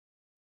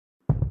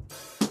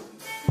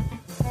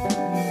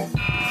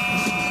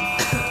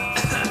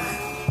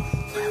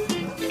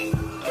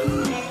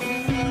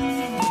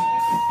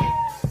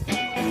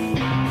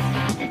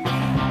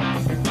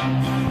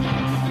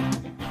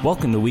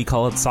Welcome to We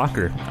Call It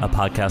Soccer, a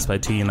podcast by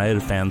two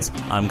United fans.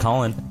 I'm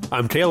Colin.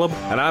 I'm Caleb.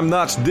 And I'm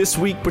Nuts. This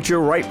week, put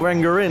your right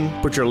winger in,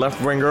 put your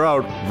left winger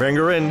out,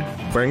 winger in,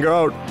 winger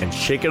out, and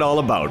shake it all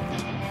about.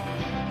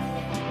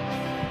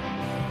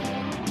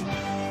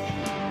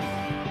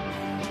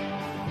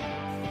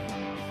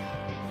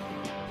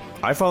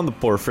 I found the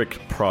perfect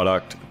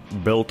product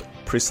built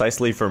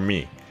precisely for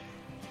me.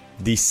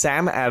 The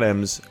Sam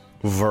Adams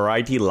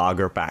Variety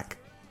Lager Pack.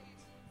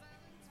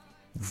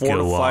 4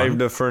 to 5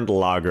 different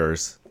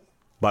lagers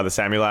by the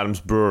Samuel Adams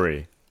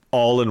Brewery,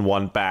 all in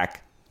one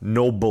pack.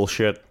 No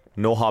bullshit,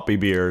 no hoppy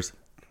beers,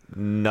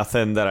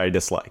 nothing that I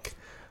dislike.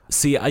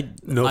 See,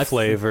 No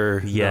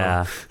flavor.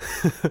 Yeah.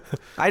 No.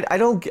 I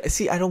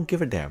don't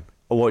give a damn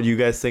what you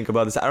guys think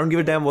about this. I don't give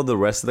a damn what the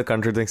rest of the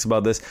country thinks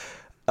about this.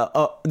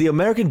 The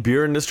American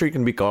beer industry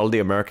can be called the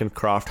American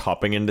craft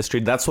hopping industry.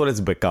 That's what it's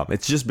become.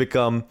 It's just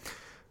become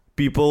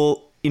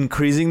people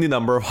increasing the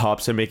number of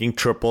hops and making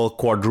triple,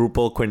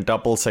 quadruple,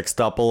 quintuple,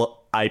 sextuple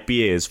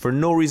IPAs for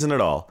no reason at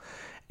all.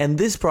 And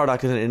this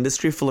product in an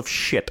industry full of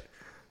shit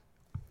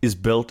is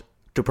built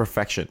to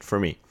perfection for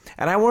me.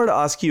 And I wanted to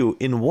ask you,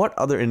 in what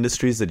other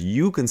industries that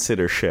you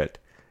consider shit,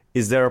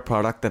 is there a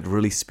product that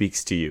really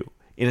speaks to you?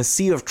 In a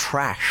sea of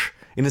trash,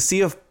 in a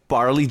sea of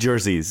Parley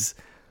jerseys,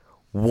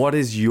 what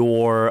is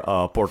your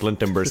Portland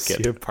Timbers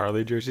kit? Sea of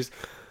Parley jerseys.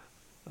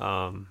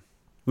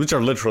 Which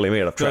are literally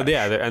made of trash.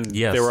 Yeah, and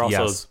Yes, they were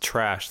also yes.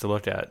 trash to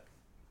look at.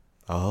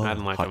 Oh, I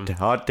didn't like them.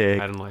 Hot take.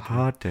 I didn't like them.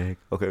 Hot take.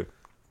 Okay.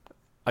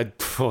 Oh,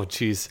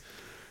 jeez.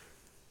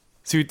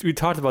 So we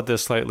talked about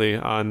this slightly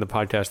on the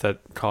podcast that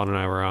Colin and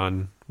I were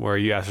on, where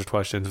you asked us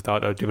questions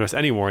without giving us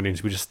any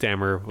warnings. We just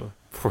stammer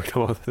before we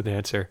come up with an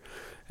answer.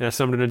 And that's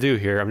what I'm going to do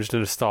here. I'm just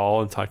going to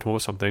stall and talk to him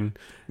about something,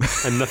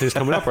 and nothing's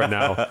coming up right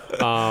now.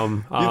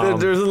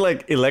 There's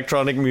like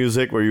electronic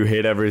music where you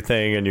hate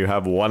everything and you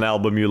have one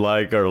album you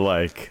like, or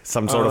like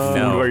some sort of food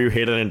No. where you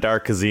hate an entire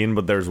cuisine,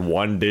 but there's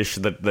one dish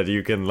that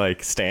you can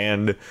like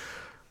stand.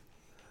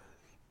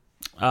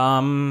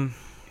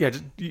 Yeah,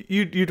 just,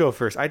 you go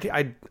first.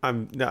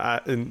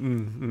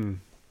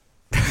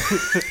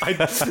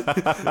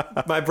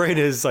 My brain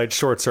is like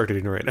short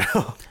circuiting right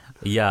now.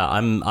 Yeah,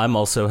 I'm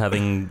also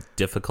having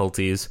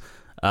difficulties.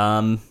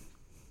 I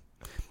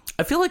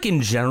feel like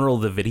in general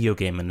the video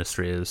game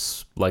industry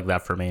is like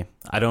that for me.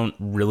 I don't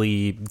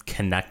really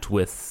connect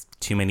with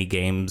too many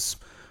games,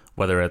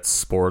 whether it's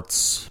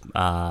sports,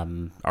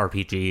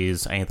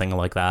 RPGs, anything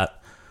like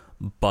that.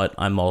 But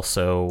I'm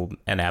also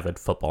an avid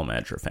Football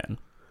Manager fan.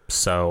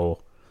 So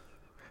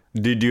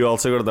Did you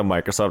also go to the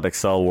Microsoft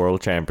Excel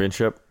World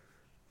Championship?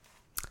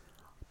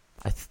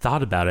 I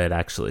thought about it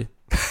actually.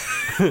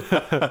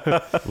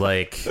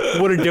 Like,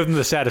 Wouldn't give them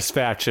the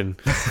satisfaction.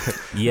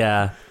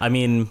 yeah, I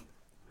mean,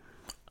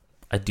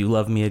 I do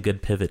love me a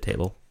good pivot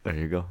table. There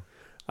you go.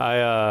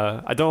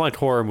 I don't like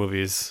horror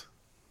movies.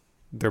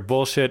 They're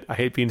bullshit. I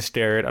hate being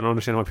stared. I don't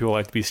understand why people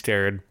like to be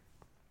stared.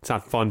 It's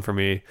not fun for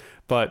me.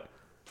 But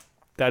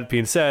that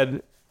being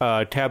said,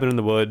 Cabin in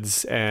the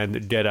Woods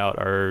and Get Out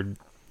are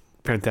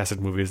fantastic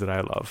movies that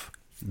I love.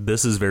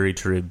 This is very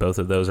true. Both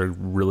of those are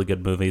really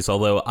good movies,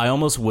 although I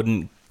almost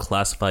wouldn't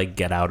classify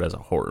Get Out as a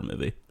horror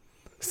movie.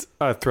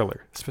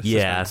 Thriller.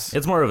 Yeah, Suspense.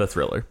 it's more of a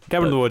thriller.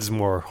 Cabin in but- the Woods is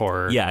more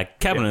horror. Yeah,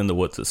 Cabin in the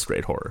Woods is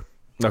straight horror.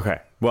 Okay.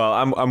 Well,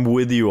 I'm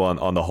with you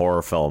on the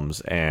horror films,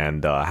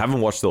 and I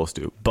haven't watched those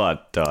two,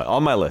 but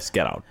on my list,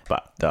 Get Out.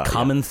 But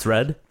Common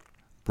thread,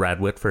 Brad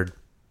Whitford.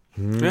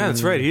 Yeah,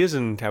 that's right. He is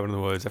in Cabin in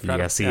the Woods. I forgot.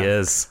 Yes, he Yeah.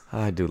 is.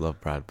 I do love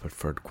Brad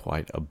Whitford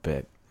quite a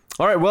bit.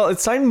 All right, well,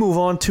 it's time to move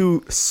on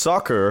to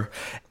soccer.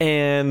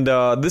 And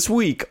this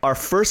week, our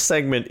first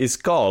segment is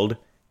called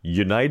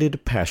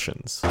United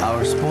Passions.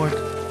 Our sport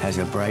has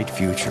a bright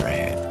future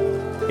ahead.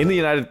 In the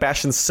United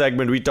Passions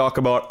segment, we talk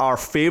about our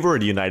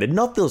favorite United,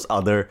 not those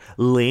other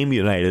lame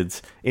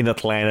Uniteds in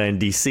Atlanta and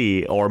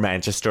DC or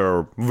Manchester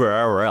or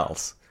wherever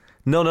else.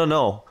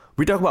 No.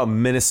 We talk about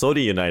Minnesota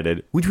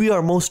United, which we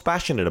are most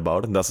passionate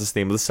about, and thus the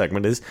name of the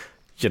segment is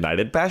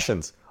United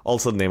Passions.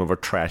 Also the name of a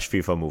trash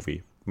FIFA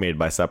movie made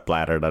by Sepp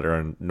Blatter that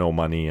earned no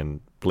money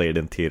and played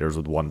in theaters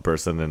with one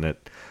person in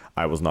it.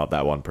 I was not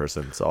that one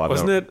person, so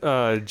Wasn't it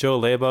Joe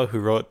Leba who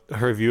wrote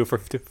her review for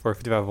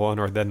 55-1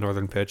 or then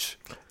Northern Pitch?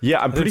 Yeah,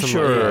 I'm pretty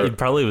sure. It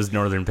probably was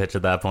Northern Pitch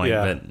at that point,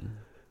 Yeah.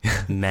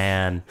 but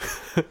man,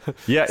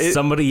 Yeah,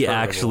 somebody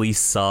actually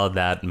saw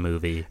that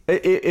movie. A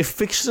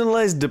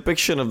fictionalized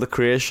depiction of the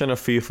creation of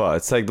FIFA.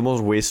 It's like the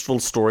most wasteful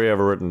story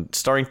ever written.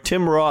 Starring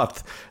Tim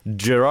Roth,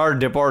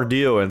 Gerard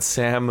Depardieu, and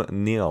Sam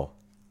Neill.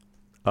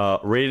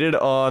 Rated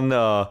on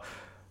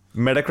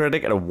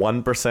Metacritic at a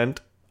 1%.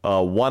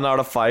 1 out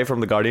of 5 from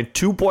The Guardian.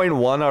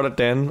 2.1 out of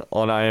 10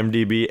 on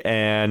IMDb.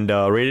 And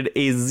rated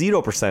a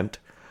 0%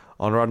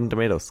 on Rotten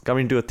Tomatoes.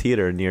 Coming to a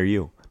theater near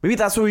you. Maybe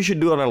that's what we should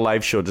do on our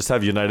live show. Just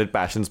have United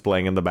Passions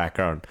playing in the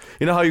background.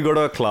 You know how you go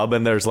to a club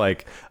and there's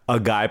like a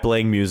guy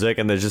playing music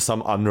and there's just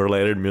some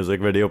unrelated music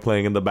video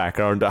playing in the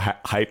background to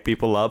hype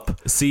people up?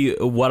 See,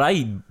 what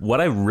I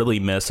really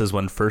miss is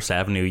when First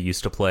Avenue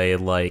used to play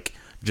like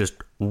just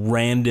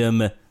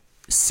random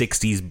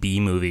 60s B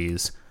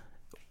movies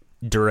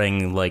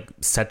during like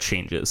set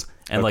changes.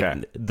 And Okay.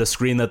 like the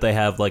screen that they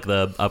have, like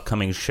the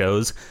upcoming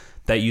shows,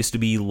 that used to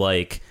be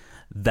like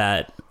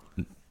that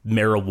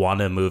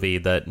marijuana movie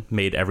that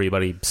made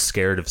everybody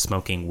scared of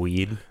smoking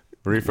weed.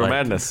 Reefer Like,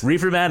 Madness.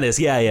 Reefer Madness.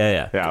 Yeah.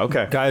 Yeah,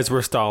 okay. Guys,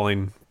 we're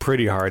stalling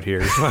pretty hard here.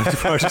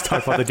 I just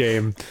talk about the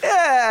game.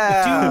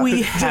 Yeah. Do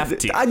we have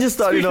to? I just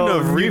thought, Speaking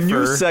of new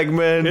Reefer,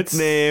 segment it's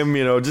name,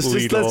 just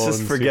legal let's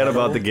just in forget Seattle.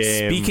 about the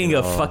game. Speaking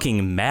of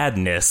fucking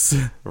madness,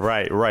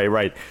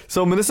 Right.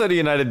 So Minnesota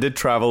United did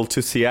travel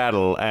to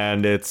Seattle,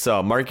 and its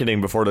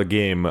marketing before the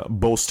game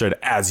boasted,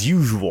 as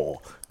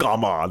usual,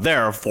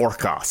 their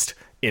forecast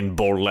in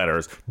bold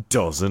letters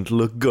doesn't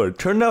look good.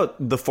 Turned out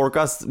the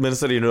forecast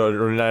Minnesota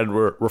United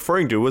were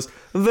referring to was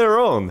their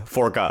own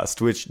forecast,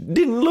 which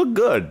didn't look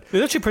good. It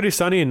was actually pretty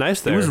sunny and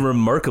nice there. it was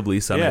remarkably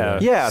sunny. Yeah.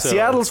 there. Yeah, So-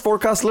 Seattle's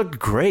forecast looked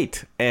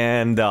great,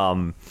 and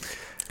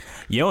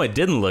It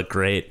didn't look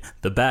great.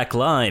 The back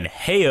line,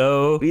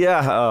 heyo.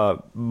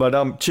 but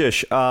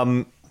Chish,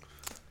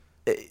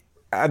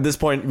 at this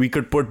point we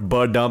could put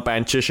Bud Dump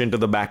and Chish into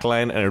the back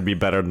line, and it'd be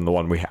better than the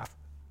one we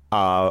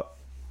have.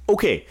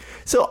 Okay,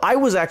 so I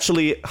was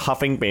actually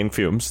huffing pain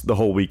fumes the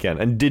whole weekend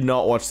and did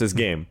not watch this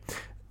game.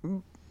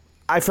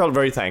 I felt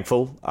very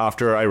thankful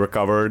after I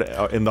recovered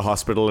in the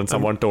hospital and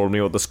someone told me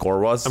what the score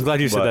was. I'm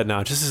glad you said but, that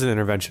now. Just as an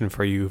intervention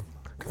for you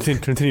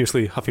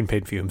continuously huffing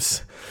paid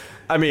fumes.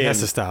 I mean, It has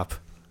to stop.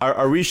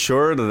 Are we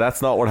sure that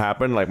that's not what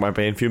happened? Like my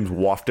pain fumes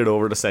wafted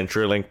over to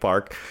CenturyLink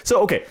Park.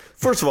 So, okay,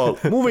 first of all,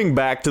 moving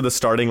back to the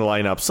starting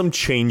lineup, some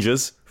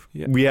changes.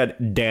 Yeah. We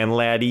had Dan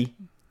Laddie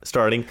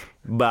starting,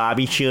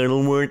 Bobby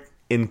Shuttleworth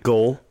in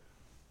goal.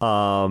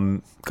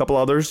 Couple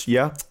others,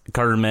 yeah.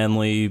 Carter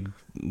Manley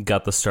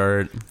got the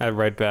start. At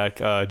right back,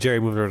 Jerry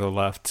moved over to the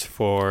left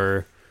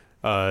for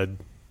Well,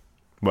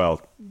 near,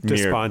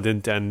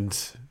 despondent and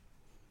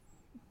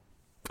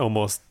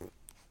almost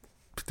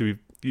to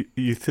be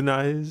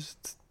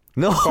euthanized.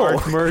 no,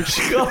 Park merch.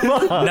 come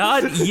on.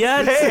 Not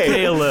yet, Hey,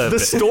 Caleb. the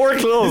store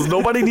closed.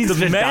 Nobody needs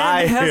to Man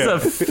die has here. a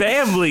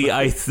family,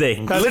 I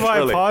think. That's why I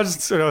Literally.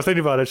 paused when I was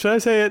thinking about it. Should I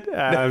say it?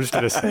 I'm just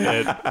going to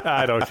say it.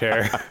 I don't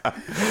care.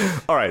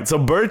 All right, so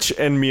Birch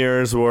and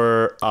Mears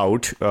were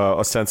out,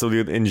 ostensibly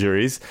with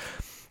injuries.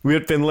 We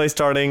had Finlay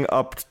starting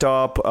up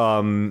top,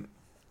 and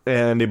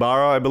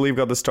Ibarra, I believe,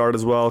 got the start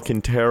as well.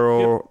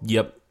 Quintero.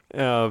 Yep.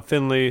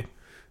 Finley,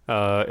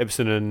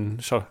 Ibsen,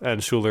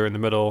 and Schuler in the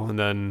middle, and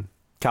then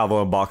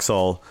Calvo and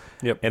Boxall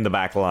Yep. in the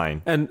back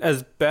line. And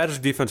as bad as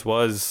defense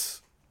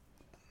was,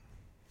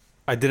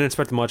 I didn't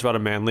expect much out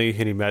of Manley,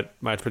 and he met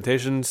my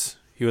expectations.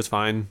 He was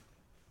fine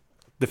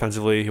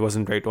defensively. He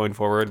wasn't great going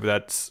forward, but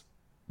that's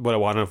what I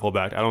want in a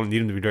fullback. I don't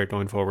need him to be great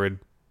going forward.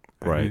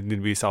 Right. I need to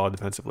be solid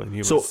defensively. And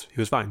he So-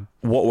 was fine.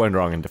 What went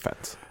wrong in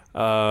defense?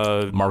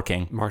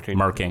 Marking Marking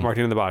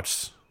in the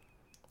box.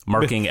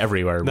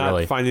 everywhere, Not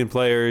really. finding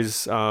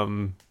players, especially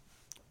on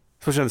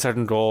the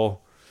second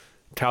goal.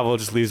 Calvo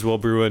just leaves Will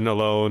Bruin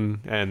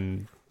alone,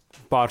 and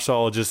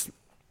Botchall just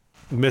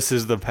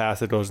misses the pass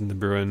that goes into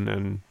Bruin,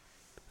 and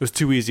it was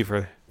too easy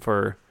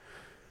for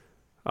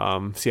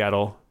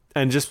Seattle.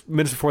 And just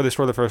minutes before they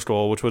scored the first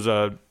goal, which was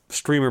a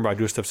streamer by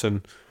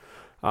Gustafsson.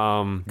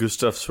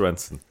 Gustav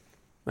Svensson.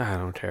 I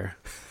don't care.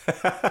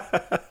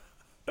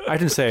 I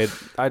didn't say it.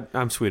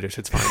 I'm Swedish.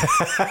 It's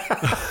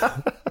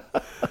fine.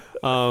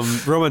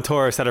 Roman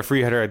Torres had a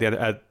free header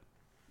at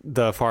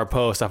the far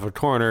post off a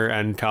corner,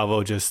 and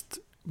Calvo just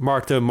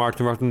marked him,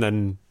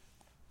 then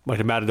like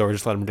a matador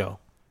just let him go.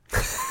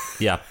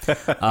 Yeah.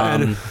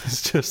 And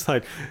it's just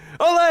like,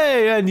 ole,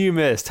 and you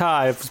missed.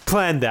 Hi, I've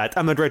planned that.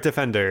 I'm a great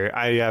defender.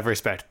 I have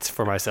respect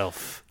for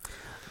myself.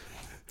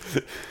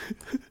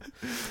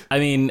 I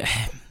mean,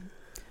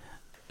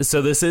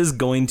 so this is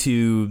going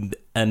to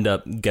end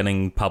up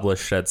getting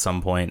published at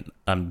some point.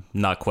 I'm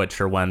not quite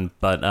sure when,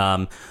 but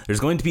there's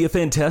going to be a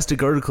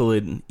fantastic article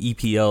in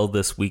EPL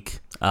this week.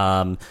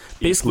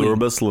 Basically,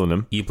 Pluribus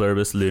Lunum. E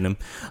Pluribus Lunum,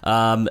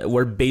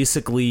 where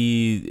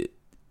basically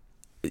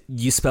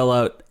you spell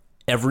out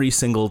every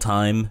single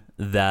time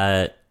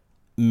that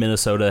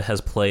Minnesota has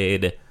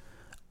played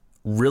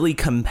really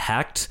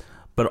compact,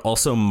 but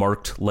also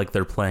marked like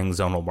they're playing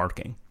zonal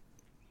marking.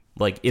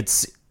 Like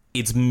it's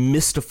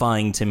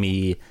mystifying to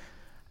me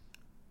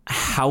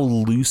how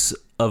loose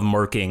of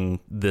marking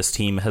this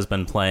team has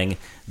been playing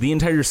the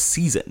entire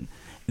season.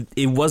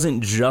 It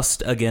wasn't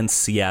just against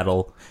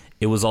Seattle.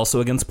 It was also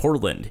against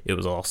Portland. It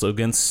was also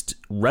against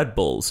Red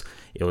Bulls.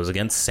 It was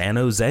against San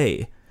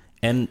Jose.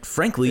 And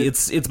frankly,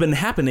 it's been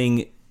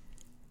happening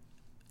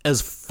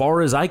as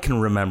far as I can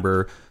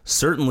remember,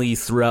 certainly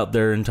throughout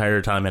their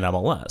entire time in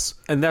MLS.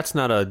 And that's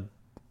not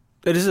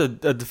it is a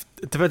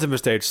defensive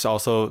mistakes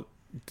also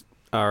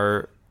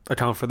are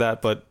account for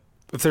that, but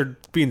if they're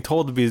being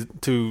told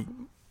to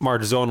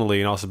march zonally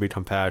and also be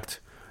compact,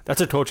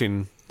 that's a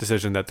coaching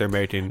decision that they're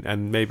making,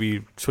 and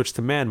maybe switch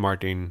to man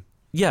marking.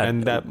 Yeah.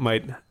 And that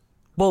might...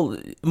 Well,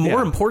 more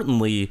Yeah.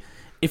 importantly,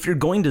 if you're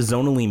going to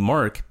zonally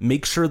mark,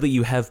 make sure that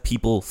you have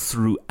people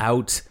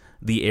throughout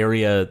the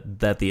area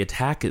that the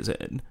attack is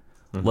in.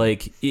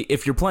 Like,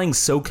 if you're playing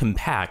so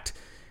compact,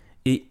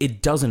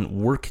 it doesn't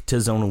work to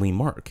zonally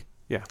mark.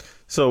 Yeah.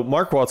 So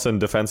Mark Watson,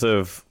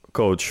 defensive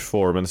coach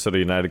for Minnesota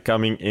United,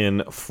 coming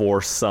in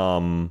for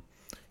some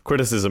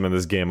criticism in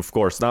this game, of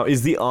course. Now,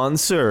 is the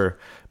answer,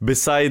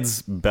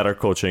 besides better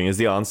coaching, is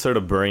the answer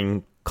to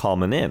bring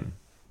Coleman in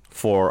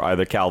for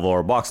either Calvo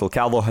or Boxall?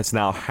 Calvo has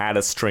now had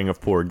a string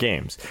of poor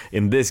games.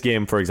 In this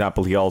game, for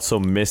example, he also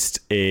missed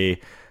a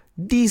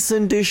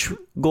decent-ish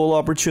goal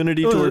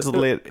opportunity towards the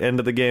late end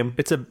of the game.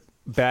 It's a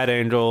bad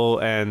angle,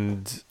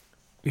 and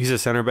he's a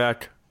center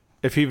back.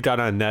 If he got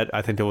on net,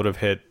 I think it would have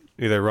hit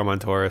either Roman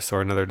Torres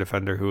or another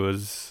defender who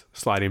was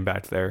sliding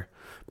back there.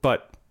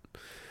 But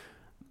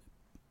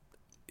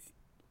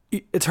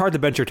it's hard to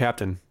bench your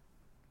captain.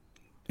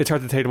 It's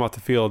hard to take him off the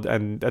field,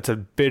 and that's a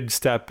big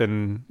step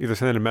in either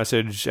sending a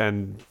message,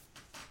 and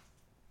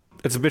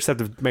it's a big step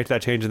to make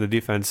that change in the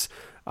defense.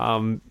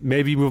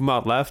 Maybe move him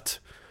out left,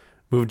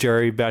 move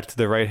Jerry back to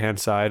the right-hand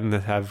side, and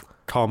then have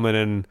Coleman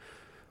and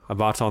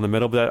Boxall in the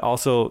middle. But that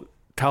also,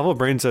 Calvo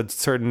brings a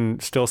certain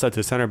skill set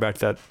to center back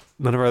that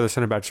none of our other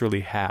center backs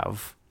really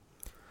have.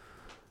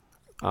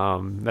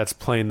 That's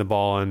playing the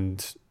ball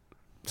and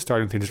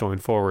starting things going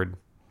forward.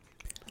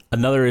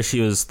 Another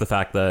issue is the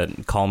fact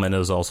that Coleman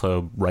is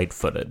also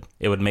right-footed.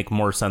 It would make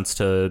more sense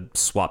to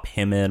swap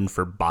him in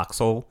for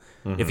Boxall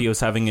if he was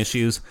having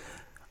issues.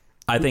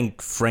 I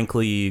think,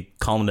 frankly,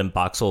 Coleman and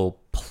Boxall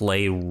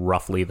play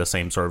roughly the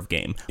same sort of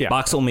game. Yeah.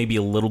 Boxall may be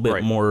a little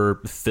bit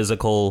more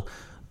physical.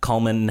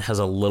 Coleman has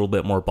a little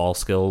bit more ball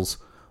skills,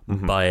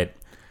 but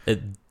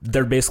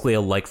they're basically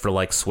a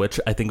like-for-like switch.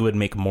 I think it would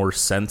make more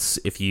sense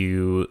if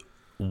you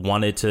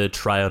wanted to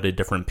try out a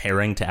different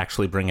pairing to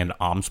actually bring in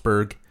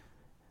Omsberg,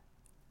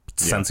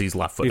 since he's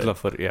left-footed. He's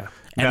left-footed, yeah.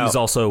 And Now, he's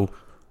also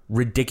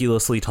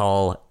ridiculously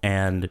tall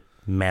and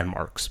man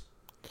marks.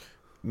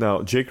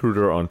 Now, Jake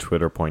Ruder on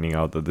Twitter pointing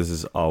out that this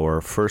is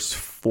our first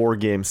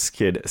 4-game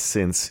skid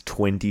since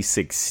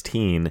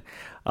 2016.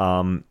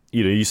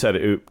 You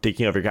said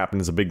taking off your captain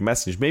is a big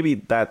message. Maybe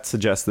that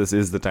suggests this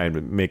is the time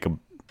to make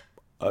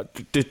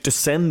to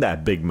send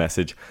that big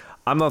message.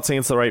 I'm not saying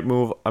it's the right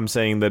move. I'm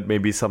saying that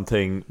maybe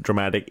something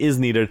dramatic is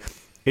needed.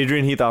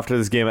 Adrian Heath, after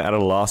this game, at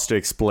a loss to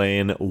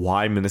explain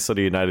why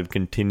Minnesota United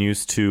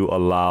continues to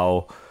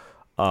allow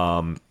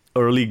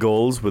early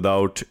goals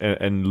without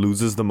and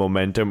loses the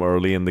momentum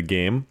early in the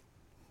game.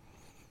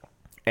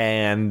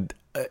 And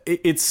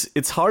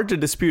it's hard to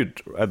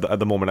dispute at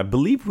the moment. I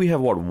believe we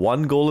have,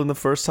 one goal in the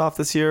first half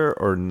this year,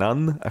 or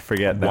none? I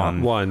forget now.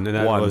 One, and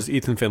that was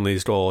Ethan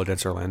Finley's goal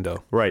against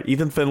Orlando. Right,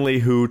 Ethan Finley,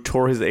 who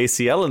tore his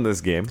ACL in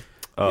this game.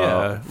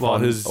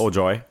 His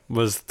joy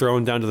was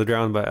thrown down to the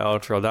ground by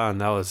Alex Roldan.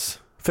 That was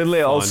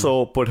Finlay fun.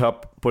 Also put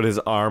his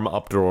arm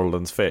up to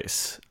Roland's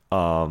face.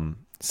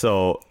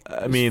 So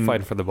I mean,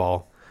 fighting for the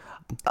ball.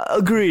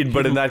 Agreed,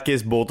 but in that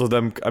case, both of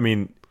them,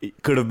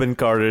 it could have been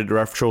carded.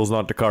 Ref chose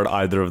not to card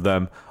either of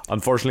them.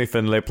 Unfortunately,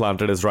 Finlay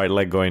planted his right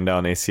leg going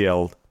down,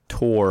 ACL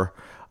tore.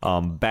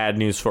 Bad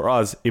news for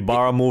us.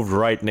 Ibarra moved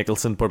right,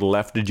 Nicholson put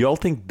left. Did y'all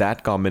think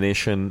that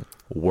combination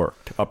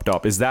worked up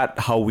top? Is that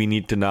how we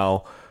need to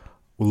now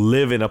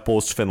live in a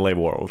post-Finlay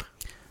world?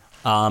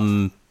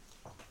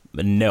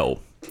 No.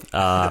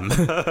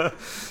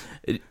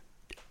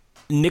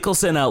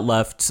 Nicholson out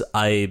left,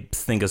 I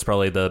think, is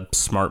probably the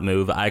smart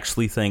move. I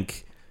actually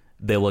think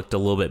they looked a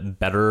little bit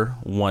better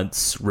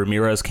once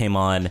Ramirez came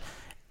on.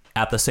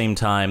 At the same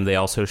time, they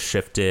also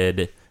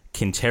shifted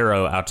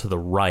Quintero out to the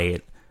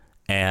right,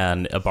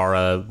 and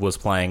Ibarra was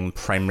playing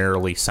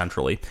primarily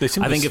centrally. They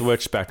seemed to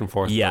switch back and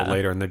forth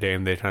later in the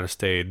game. They kind of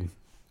stayed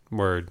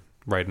more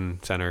right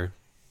and center.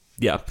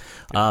 Yeah.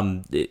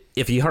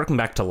 If you harken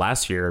back to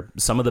last year,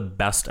 some of the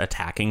best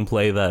attacking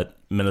play that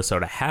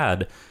Minnesota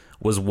had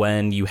was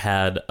when you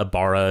had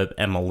Ibarra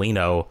and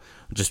Molino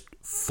just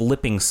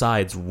flipping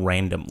sides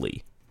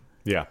randomly.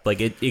 Yeah. Like,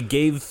 it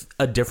gave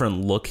a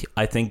different look.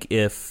 I think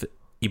if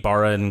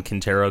Ibarra and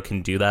Quintero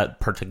can do that,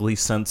 particularly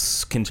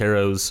since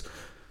Quintero's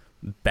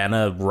been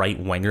a right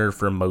winger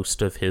for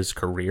most of his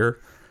career,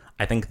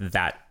 I think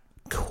that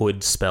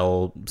could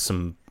spell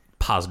some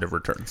positive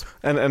returns.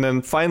 And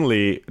then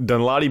finally,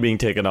 Dunladi being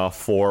taken off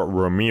for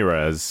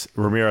Ramirez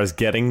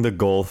getting the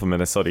goal for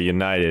Minnesota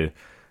United.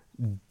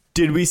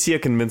 Did we see a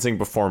convincing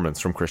performance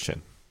from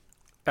Christian?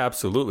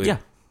 Absolutely. Yeah.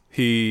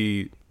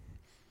 He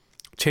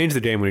changed the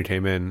game when he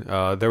came in.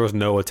 There was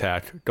no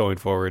attack going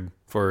forward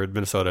for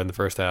Minnesota in the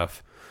first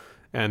half,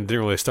 and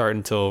didn't really start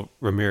until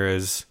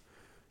Ramirez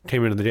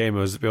came into the game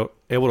and was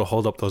able to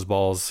hold up those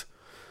balls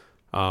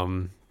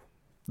that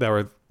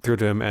were through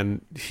to him,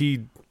 and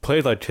he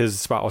played like his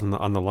spot was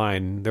on the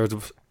line. There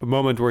was a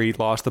moment where he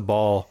lost the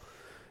ball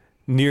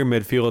near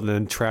midfield and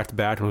then tracked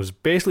back and was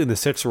basically in the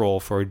sixth role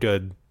for a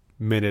good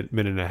minute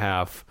and a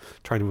half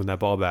trying to win that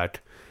ball back.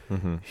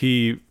 Mm-hmm.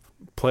 He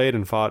played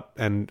and fought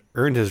and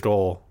earned his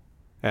goal,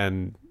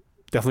 and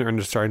definitely earned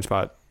a starting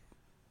spot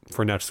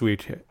for next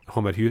week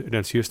home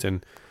against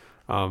Houston.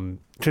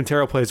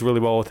 Quintero plays really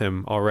well with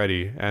him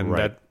already, and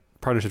that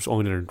partnership's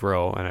only going to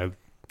grow, and I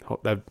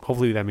hope that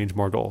hopefully that means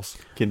more goals.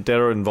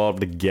 Quintero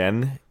involved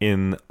again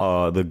in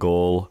the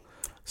goal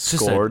It's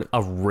scored. just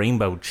a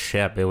rainbow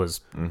chip. It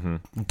was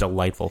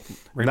delightful.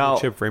 Rainbow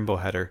chip, rainbow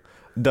header.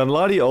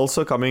 Dunladi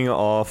also coming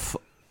off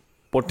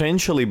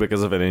potentially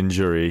because of an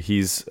injury.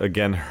 He's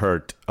again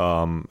hurt.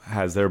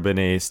 Has there been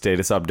a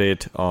status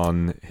update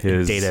on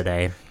his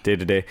Day-to-day.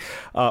 Day-to-day.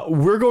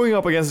 We're going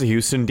up against a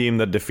Houston team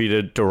that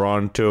defeated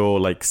Toronto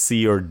like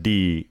C or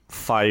D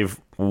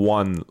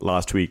 5-1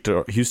 last week.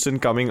 Houston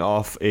coming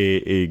off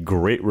a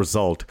great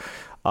result.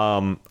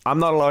 I'm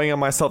not allowing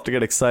myself to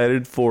get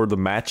excited for the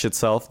match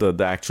itself, the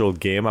actual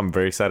game. I'm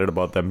very excited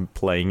about them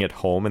playing at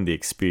home and the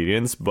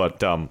experience,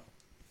 but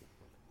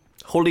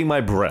holding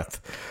my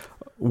breath.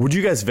 Would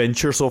you guys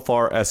venture so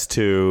far as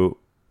to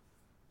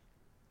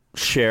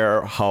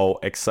share how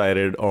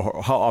excited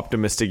or how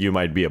optimistic you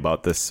might be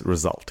about this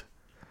result?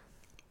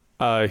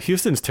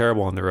 Houston's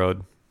terrible on the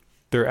road.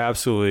 They're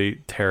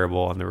absolutely terrible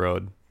on the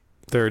road.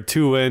 Their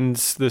 2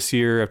 wins this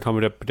year have come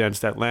up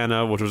against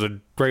Atlanta, which was a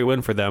great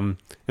win for them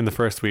in the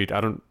first week.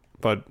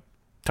 But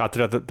got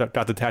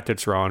the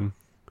tactics wrong.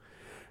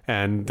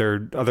 And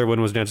their other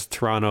win was against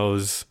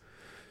Toronto's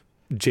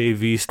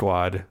JV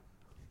squad.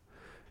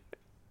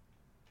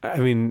 I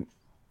mean,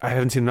 I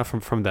haven't seen enough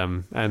from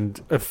them.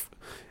 And if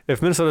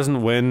Minnesota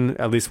doesn't win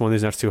at least one of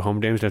these next 2 home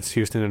games, that's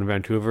Houston and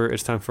Vancouver,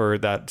 it's time for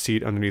that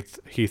seat underneath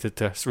Heath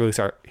to really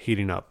start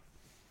heating up.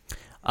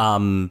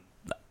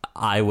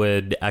 I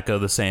would echo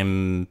the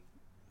same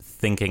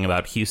thinking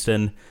about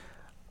Houston.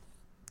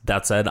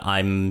 That said,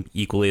 I'm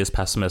equally as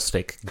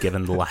pessimistic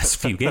given the last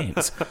few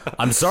games.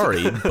 I'm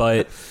sorry,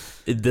 but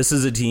this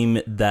is a team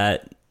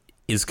that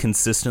is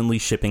consistently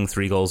shipping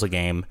 3 goals a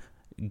game,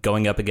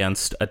 going up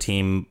against a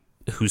team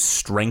whose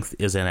strength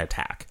is in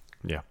attack.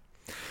 Yeah.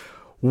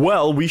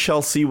 Well, we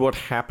shall see what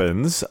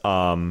happens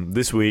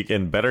this week.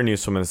 In better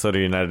news for Minnesota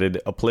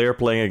United, a player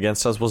playing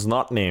against us was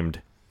not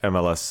named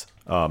MLS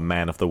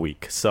Man of the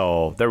Week.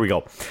 So there we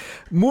go.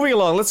 Moving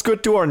along, let's go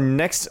to our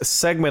next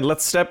segment.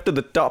 Let's step to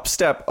the top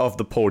step of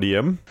the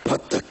podium.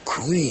 But the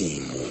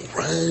cream will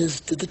rise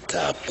to the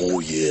top,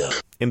 oh yeah.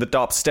 In the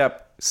top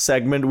step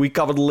segment, we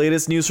cover the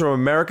latest news from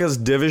America's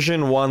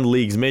Division 1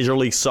 leagues, Major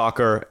League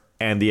Soccer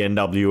and the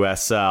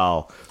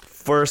NWSL.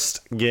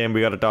 First game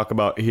we got to talk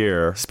about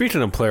here.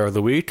 Speaking of player of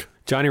the week,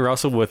 Johnny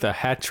Russell with a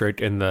hat trick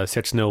in the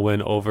 6-0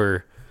 win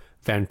over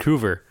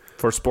Vancouver.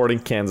 For Sporting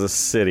Kansas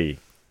City.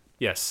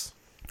 Yes.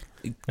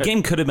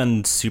 Game could have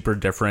been super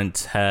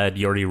different had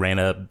Yordi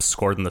Reyna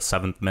scored in the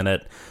 7th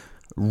minute.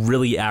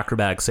 Really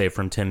acrobatic save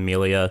from Tim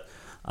Melia.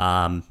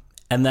 And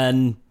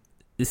then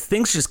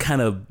things just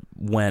kind of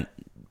went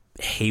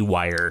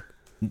haywire,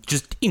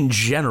 just in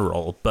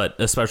general, but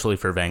especially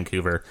for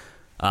Vancouver.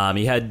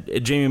 You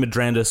had Jamie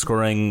Medranda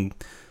scoring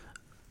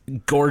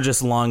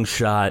gorgeous long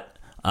shot.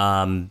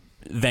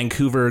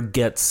 Vancouver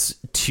gets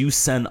 2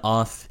 sent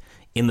off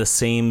in the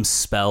same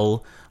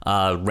spell.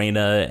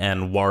 Reyna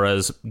and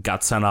Juarez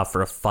got sent off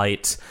for a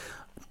fight.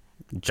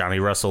 Johnny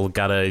Russell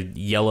got a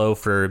yellow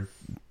for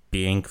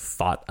being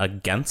fought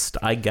against,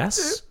 I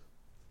guess.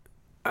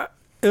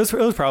 It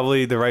was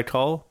probably the right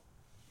call.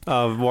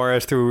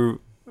 Juarez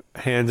threw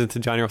hands into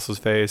Johnny Russell's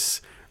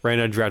face.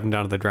 Reyna dragged him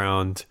down to the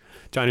ground.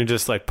 Johnny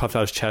just puffed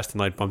out his chest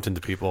and bumped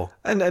into people.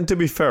 And to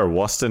be fair,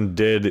 Waston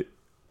did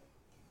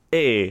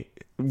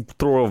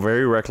throw a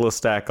very reckless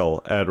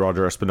tackle at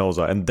Roger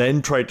Espinoza and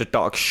then tried to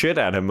talk shit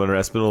at him when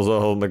Espinoza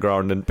held on the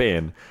ground in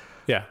pain.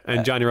 Yeah,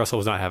 and Johnny Russell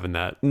was not having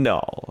that.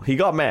 No, he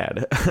got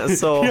mad.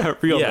 So yeah,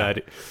 real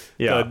mad.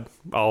 Yeah.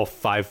 All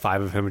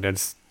 5-5 of him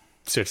against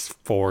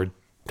 6-4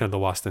 down to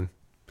Waston.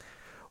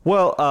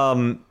 Well,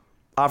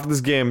 after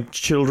this game,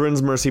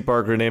 Children's Mercy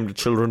Park renamed to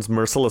Children's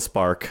Merciless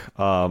Park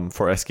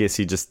for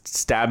SKC, just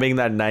stabbing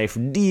that knife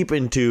deep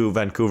into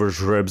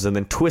Vancouver's ribs and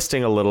then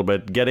twisting a little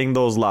bit, getting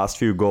those last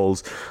few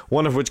goals,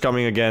 one of which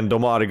coming again,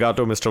 Domo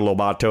Arigato, Mr.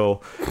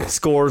 Lobato,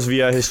 scores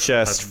via his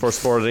chest for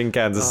Sporting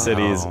Kansas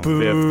City's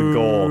 5th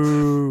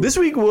goal. This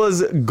week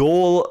was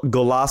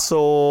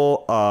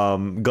golazo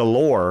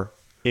galore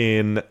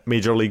in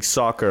Major League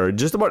Soccer.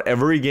 Just about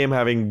every game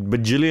having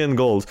bajillion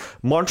goals.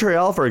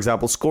 Montreal, for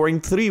example, scoring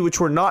 3, which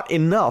were not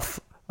enough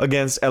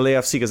against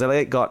LAFC because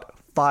LA got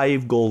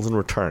 5 goals in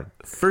return.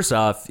 First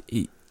off,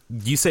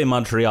 you say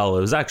Montreal. It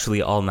was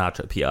actually all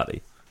Nacho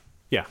Piatti.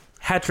 Yeah.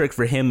 Hat trick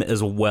for him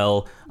as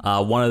well.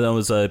 One of them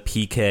was a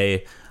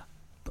PK.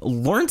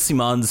 Lawrence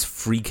Simon's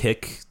free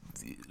kick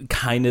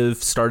kind of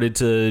started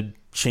to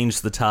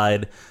change the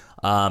tide.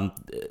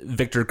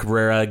 Victor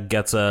Cabrera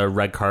gets a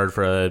red card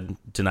for a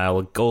denial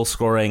of goal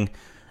scoring,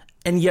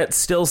 and yet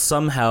still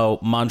somehow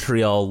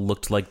Montreal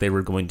looked like they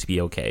were going to be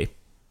okay.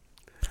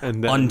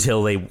 And then,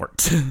 until they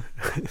weren't.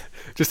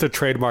 Just a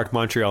trademark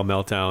Montreal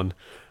meltdown.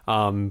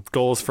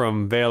 Goals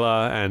from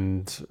Vela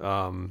and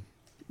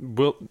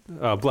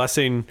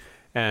Blessing,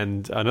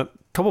 and a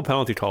couple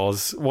penalty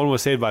calls. One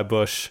was saved by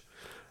Bush,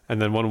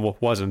 and then one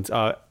wasn't.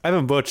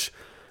 Evan Butch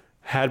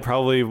had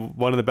probably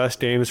one of the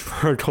best games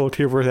for a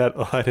goalkeeper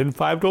that let in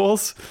 5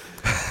 goals.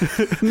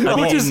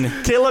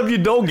 Caleb, you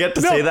don't get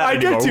to say that I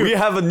anymore. get to. We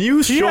have a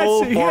new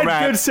show he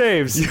format. had good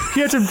saves. He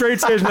had some great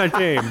saves in that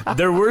game.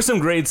 There were some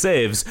great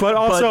saves, But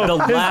also, the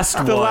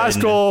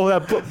last goal,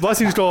 that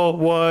Blessing's goal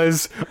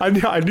was... I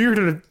knew you were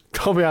going to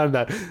call me out on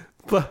that.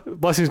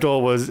 Blessing's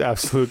goal was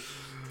absolute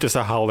just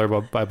a howler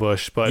by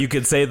Bush. But You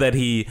could say that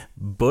he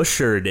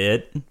bushered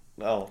it.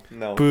 No,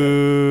 no.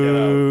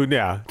 boo.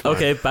 Yeah.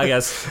 Okay, bye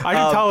guys. I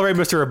can tolerate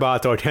Mr.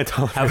 Roboto. I can't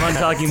tolerate. Have fun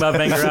talking about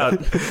Wenger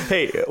out.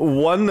 Hey,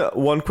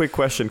 one quick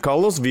question.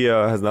 Carlos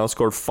Villa has now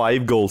scored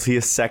 5 goals. He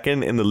is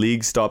second in the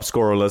league's top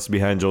scorer list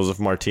behind Joseph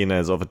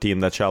Martinez of a team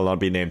that shall not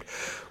be named.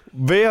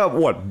 Villa,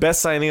 what?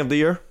 Best signing of the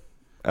year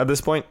at this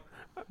point?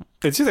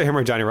 It's either him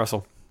or Johnny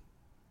Russell.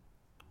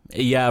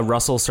 Yeah,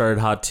 Russell started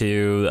hot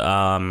too.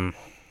 I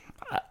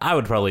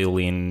would probably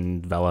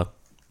lean Vela.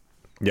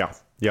 Yeah.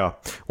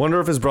 Wonder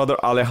if his brother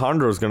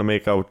Alejandro is going to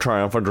make a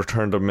triumphant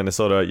return to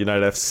Minnesota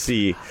United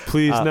FC.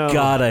 Please no.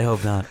 God, I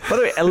hope not. By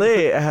the way,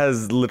 LA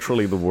has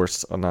literally the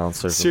worst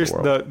announcers in the Seriously,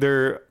 world.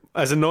 they're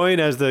as annoying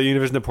as the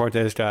Univision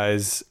Deportes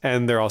guys,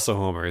 and they're also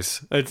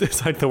homers.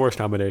 It's like the worst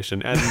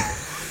combination. And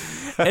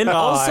And I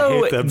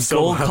also, hate them so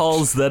goal much.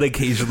 calls that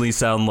occasionally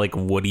sound like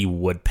Woody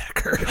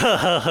Woodpecker.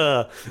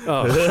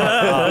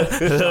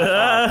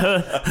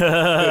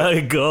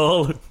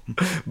 Goal.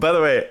 By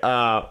the way,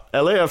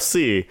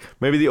 LAFC,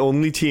 maybe the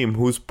only team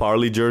whose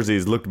Parley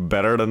jerseys look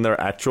better than their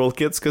actual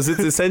kits, because it's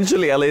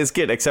essentially LA's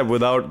kit, except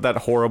without that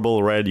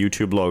horrible red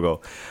YouTube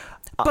logo.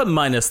 But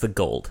minus the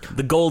gold.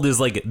 The gold is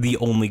like the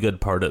only good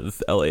part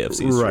of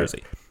LAFC's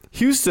jersey.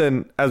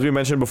 Houston, as we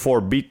mentioned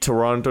before, beat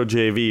Toronto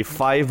JV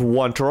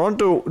 5-1.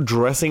 Toronto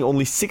dressing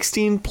only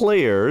 16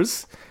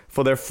 players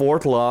for their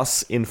 4th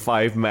loss in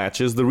 5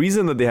 matches. The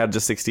reason that they had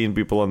just 16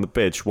 people on the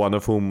pitch, one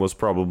of whom was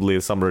probably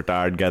some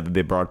retired guy that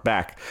they brought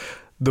back.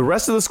 The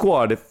rest of the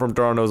squad from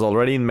Toronto is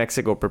already in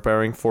Mexico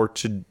preparing for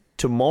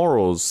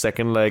tomorrow's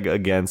second leg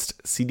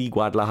against CD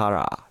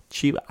Guadalajara,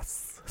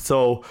 Chivas.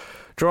 So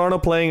Toronto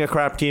playing a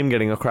crap team,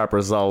 getting a crap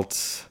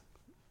result.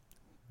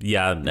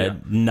 Yeah,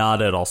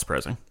 not at all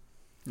surprising.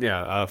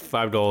 yeah,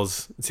 5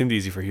 goals. It seemed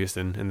easy for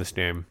Houston in this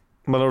game.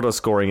 Manota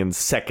scoring in the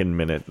 2nd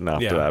minute, and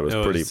after that was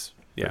pretty...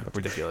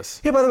 ridiculous.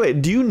 Yeah, by the way,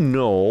 do you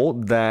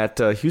know that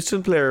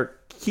Houston player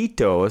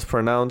Quito is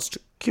pronounced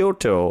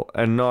Kyoto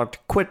and not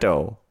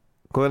Quito?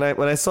 When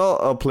I saw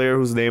a player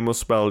whose name was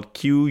spelled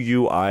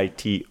Quito, I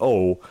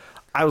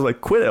was like,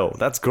 Quito,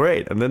 that's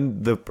great. And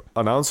then the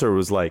announcer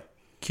was like,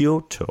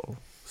 Kyoto.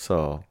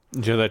 So,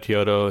 Do you know that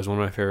Kyoto is one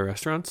of my favorite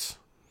restaurants?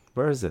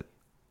 where is it?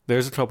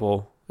 There's a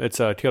couple. It's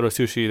Kyoto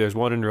Sushi. There's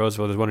one in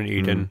Roseville. There's one in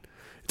Eden.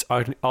 It's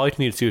all you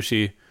can eat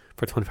sushi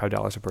for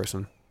 $25 a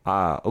person.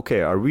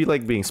 Okay. Are we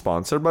like being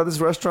sponsored by this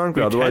restaurant?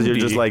 We Otherwise, can you're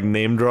be. just like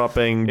name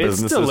dropping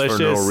It's businesses delicious,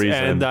 for no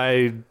reason. and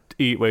I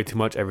eat way too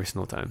much every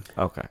single time.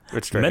 Okay.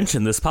 It's great.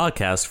 Mention this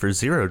podcast for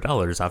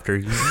 $0 after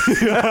you.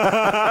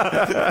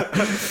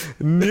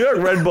 New York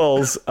Red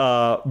Bulls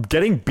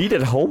getting beat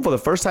at home for the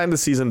first time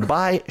this season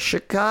by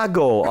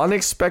Chicago.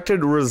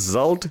 Unexpected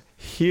result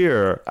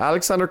here.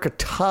 Alexander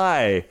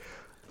Katai,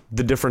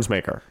 the difference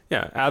maker.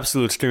 Yeah,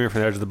 absolute screamer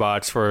from the edge of the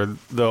box for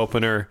the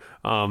opener.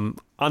 On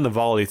the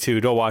volley, too.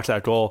 Don't watch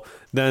that goal.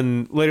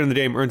 Then later in the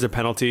game, earns a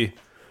penalty.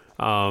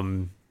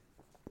 It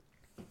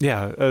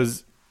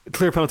was a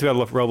clear penalty by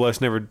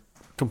Robles. Never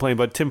complained,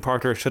 but Tim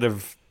Parker should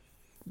have...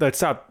 That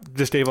stop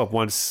just gave up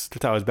once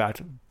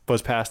Tatawa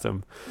was past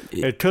him.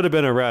 It could have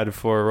been a red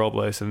for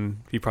Robles, and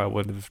he probably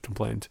wouldn't have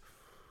complained.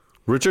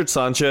 Richard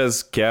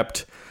Sanchez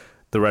kept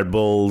the Red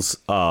Bulls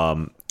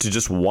to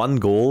just 1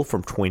 goal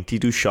from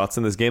 22 shots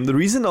in this game. The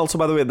reason also,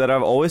 by the way, that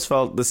I've always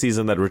felt this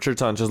season that Richard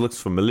Sanchez looks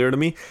familiar to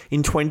me,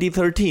 in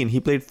 2013, he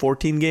played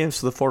 14 games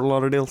for the Fort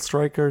Lauderdale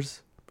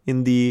Strikers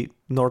in the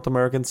North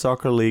American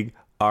Soccer League,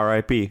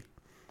 RIP.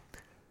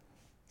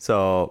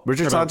 So,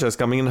 Richard Sanchez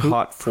coming in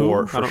hot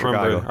for I don't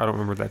Chicago.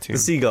 remember that team. The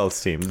Seagulls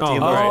team. The Oh,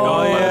 team right.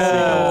 owned by the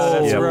Seagulls.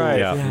 That's Yep. right.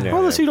 Yeah.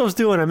 What are the Seagulls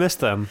doing? I missed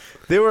them.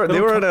 They were at a they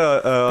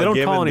don't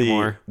game call in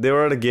anymore. They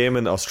were at a game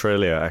in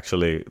Australia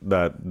actually.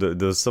 That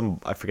there's some,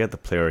 I forget the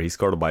player. He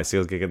scored a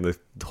bicycle kick and the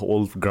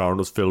whole ground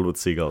was filled with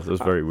seagulls. It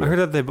was very I weird. heard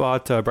that they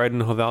bought Brighton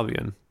and Hove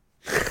Albion.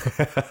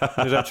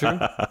 Is that true?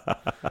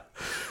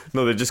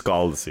 No, they just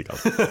called the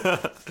seagulls.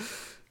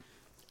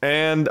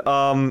 And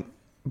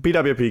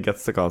BWP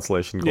gets the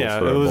consolation goals Yeah,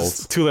 for it their was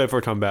goals. too late for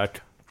a comeback.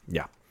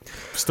 Yeah.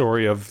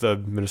 Story of the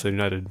Minnesota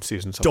United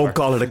season so Don't far.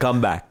 call it a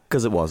comeback,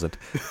 because it wasn't.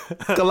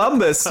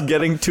 Columbus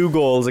getting 2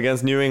 goals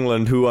against New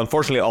England, who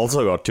unfortunately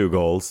also got 2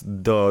 goals.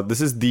 This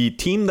is the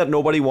team that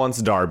nobody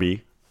wants,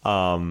 Derby.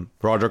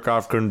 Roger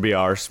Kraft couldn't be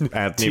ours.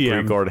 Anthony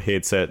TM. Precourt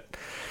hates it.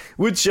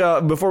 Which,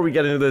 before we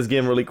get into this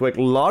game really quick,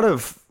 a lot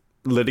of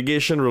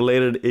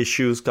litigation-related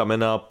issues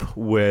coming up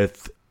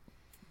with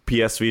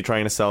PSV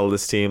trying to sell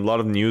this team. A lot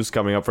of news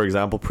coming up. For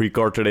example,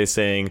 Precourt today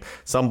saying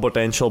some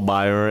potential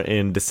buyer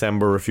in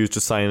December refused to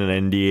sign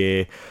an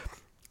NDA.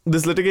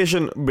 This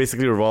litigation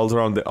basically revolves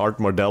around the Art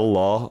Modell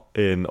law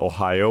in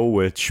Ohio,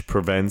 which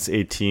prevents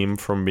a team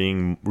from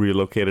being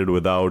relocated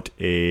without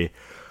a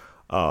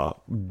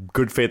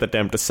good faith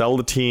attempt to sell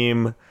the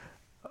team.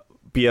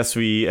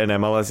 PSV and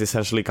MLS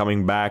essentially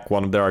coming back,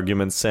 one of their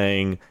arguments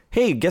saying,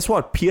 hey, guess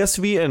what?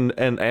 PSV and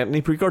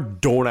Anthony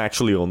Precourt don't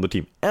actually own the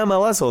team.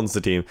 MLS owns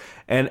the team.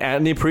 And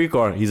Anthony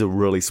Precourt, he's a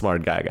really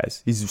smart guy,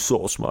 guys. He's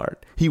so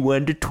smart. He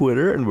went to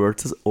Twitter and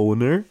wrote his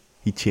owner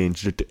he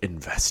changed it to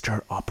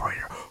investor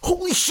operator.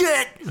 Holy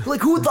shit!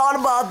 Like, who thought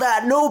about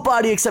that?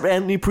 Nobody except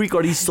Anthony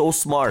Precourt. He's so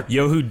smart.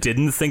 You know who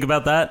didn't think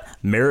about that?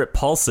 Merritt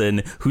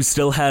Paulson, who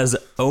still has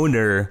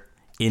owner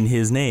in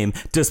his name,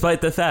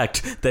 despite the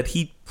fact that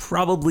he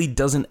probably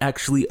doesn't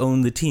actually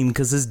own the team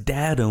because his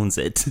dad owns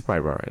it.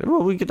 Right.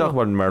 Well, we can talk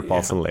about Merritt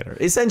Paulson later.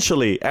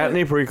 Essentially,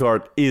 Anthony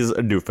Precourt is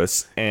a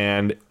doofus,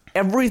 and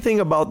everything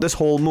about this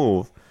whole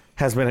move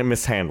has been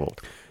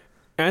mishandled.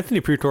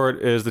 Anthony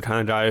Precourt is the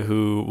kind of guy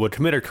who would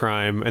commit a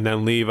crime and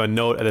then leave a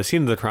note at the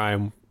scene of the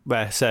crime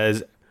that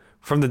says,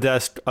 from the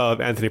desk of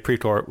Anthony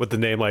Precourt, with the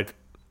name like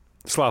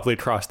sloppily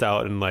crossed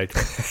out and like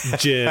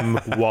Jim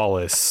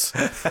Wallace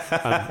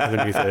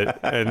underneath it.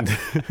 And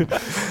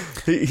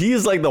he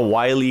is like the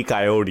Wile E.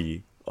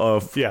 Coyote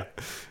of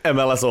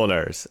MLS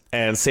owners,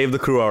 and Save the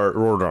Crew our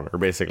Roadrunner,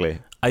 basically.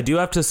 I do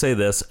have to say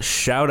this.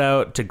 Shout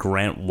out to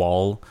Grant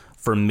Wall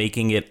for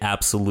making it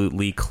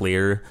absolutely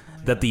clear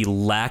that the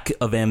lack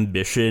of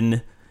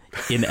ambition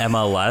in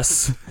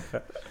MLS,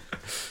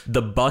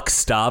 the buck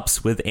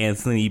stops with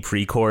Anthony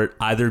Precourt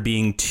either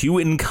being too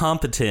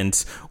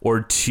incompetent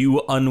or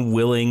too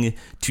unwilling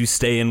to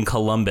stay in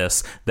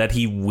Columbus, that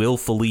he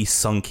willfully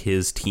sunk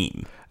his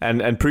team. And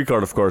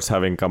Precourt, of course,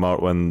 having come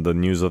out when the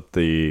news of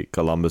the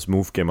Columbus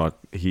move came out,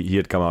 he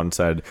had come out and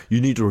said, you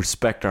need to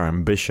respect our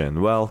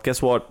ambition. Well,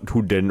 guess what?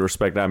 Who didn't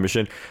respect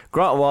ambition?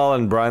 Grant Wall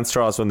and Brian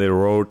Strauss, when they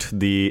wrote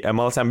the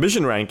MLS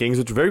ambition rankings,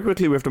 which very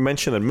quickly we have to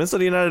mention that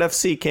Minnesota United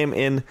FC came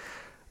in,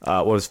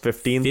 what was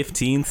 15th?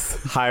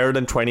 15th. Higher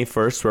than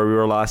 21st, where we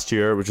were last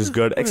year, which is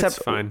good. Except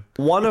fine.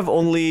 One of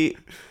only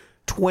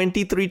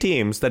 23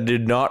 teams that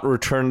did not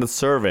return the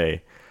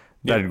survey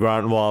that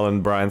Grant Wall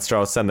and Brian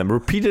Strauss sent them.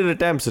 Repeated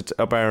attempts,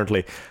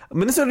 apparently.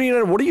 Minnesota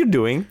United, what are you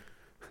doing?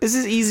 This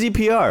is easy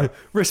PR.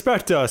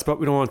 Respect us, but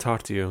we don't want to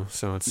talk to you.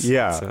 So it's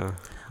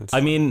I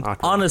mean, awkward.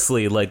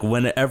 honestly, like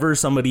whenever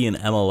somebody in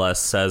MLS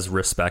says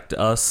respect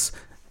us,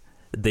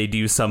 they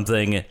do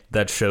something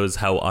that shows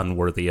how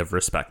unworthy of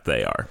respect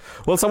they are.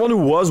 Well, someone who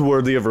was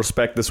worthy of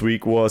respect this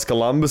week was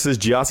Columbus's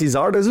Gyasi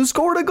Zardes, who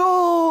scored a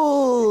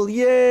goal.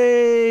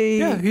 Yay!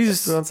 Yeah, he's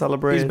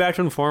celebrate. back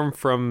in form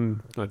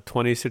from the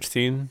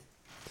 2016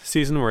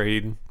 season where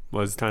he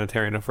was kind of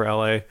tearing up for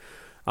LA.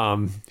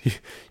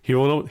 He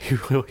will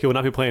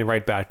not be playing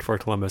right back for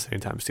Columbus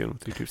anytime soon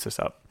if he keeps this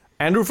up.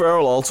 Andrew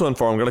Farrell also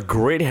informed, got a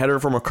great header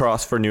from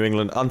across for New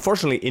England,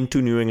 unfortunately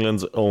into New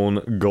England's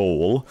own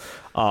goal.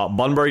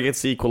 Bunbury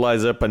gets the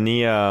equalizer.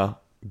 Pania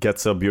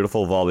gets a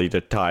beautiful volley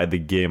to tie the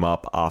game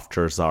up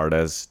after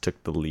Zardes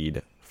took the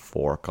lead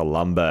for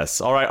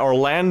Columbus. All right,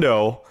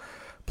 Orlando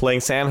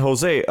playing San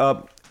Jose.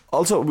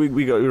 Also, we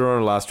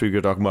remember last week we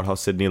were talking about how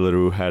Sydney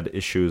Leroux had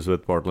issues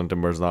with Portland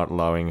Timbers not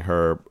allowing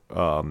her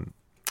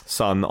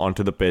son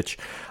onto the pitch.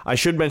 I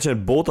should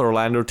mention both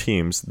Orlando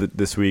teams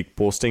this week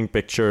posting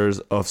pictures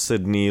of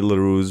Sydney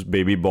Leroux's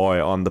baby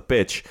boy on the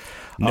pitch.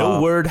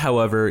 No word,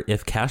 however,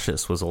 if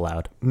Cassius was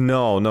allowed.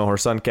 No, her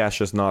son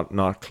Cassius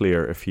not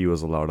clear if he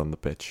was allowed on the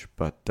pitch.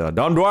 But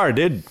Don Dwyer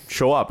did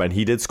show up, and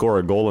he did score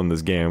a goal in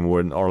this game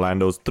when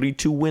Orlando's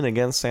 3-2 win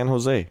against San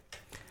Jose.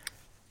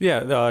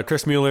 Yeah,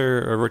 Chris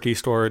Mueller, a rookie,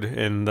 scored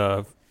in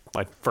the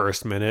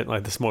first minute.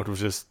 Like the smoke was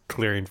just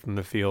clearing from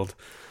the field.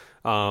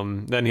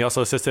 Then he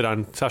also assisted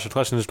on Sasha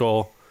Kleshin's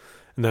goal,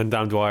 and then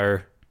Don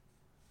Dwyer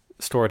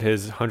scored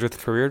his 100th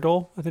career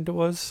goal, I think it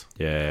was.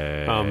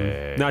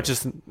 Yeah. Not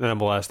just in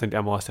MLS, I think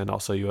MLS and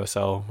also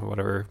USL or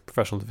whatever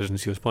professional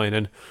divisions he was playing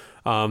in.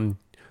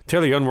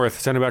 Taylor Youngworth,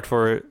 center back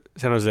for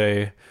San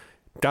Jose,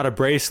 got a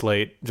brace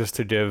late just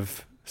to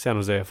give San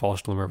Jose a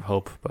false glimmer of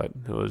hope, but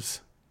it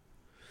was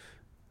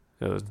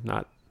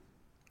not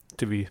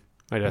to be,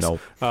 I guess. No.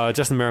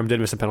 Justin Merrim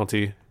did miss a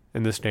penalty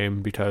in this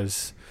game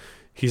because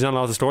he's not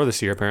allowed to score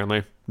this year,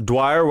 apparently.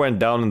 Dwyer went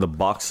down in the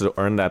box to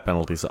earn that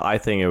penalty, so I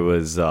think it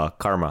was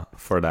karma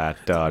for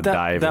that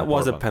dive. That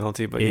was a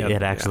penalty, but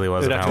it actually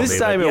was a penalty. This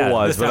time it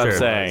was, but I'm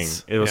saying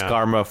it was Yeah.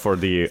 karma for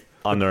the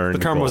unearned The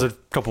karma goal. was a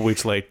couple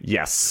weeks late.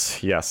 Yes.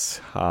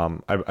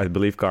 I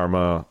believe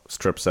Karma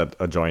strips at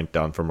a joint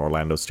down from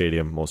Orlando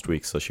Stadium most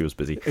weeks, so she was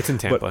busy. It's in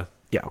Tampa. But,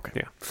 yeah, okay.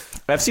 Yeah.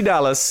 FC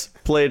Dallas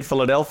played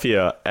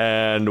Philadelphia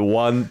and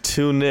won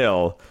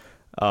 2-0.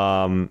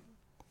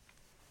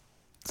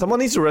 Someone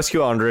needs to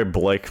rescue Andre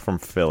Blake from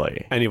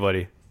Philly.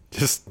 Anybody.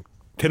 Just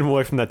get him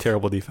away from that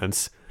terrible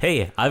defense.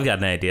 Hey, I've got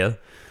an idea.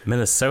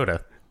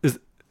 Minnesota. Is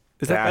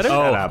that Dash. better?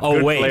 Shut up. Oh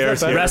Good wait.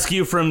 players here.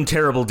 Rescue from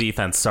terrible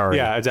defense. Sorry.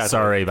 Yeah, exactly.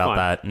 Sorry about Fine.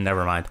 that.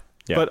 Never mind.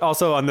 Yeah. But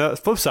also on the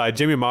flip side,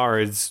 Jamie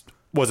Maurer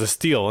was a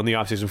steal in the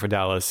offseason for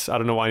Dallas. I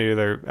don't know why any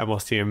other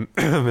MLS team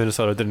in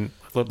Minnesota didn't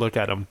look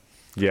at him.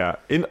 Yeah,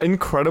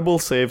 incredible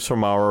saves from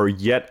Maurer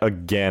yet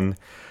again.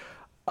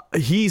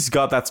 He's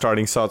got that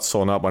starting shot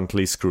sewn up until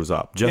he screws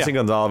up. Jesse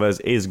Gonzalez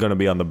is going to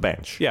be on the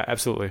bench. Yeah,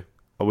 absolutely.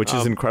 Which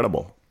is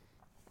incredible.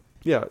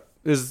 Yeah,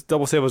 his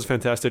double save was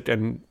fantastic.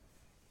 And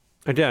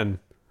again,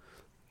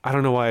 I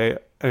don't know why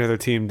any other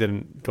team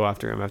didn't go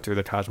after him after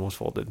the Cosmos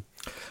folded.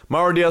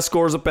 Mauro Diaz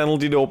scores a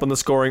penalty to open the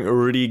scoring.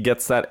 Urruti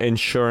gets that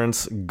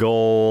insurance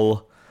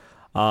goal.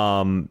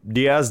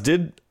 Diaz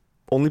did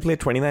only played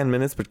 29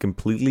 minutes, but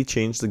completely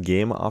changed the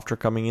game after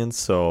coming in.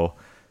 So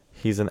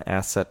he's an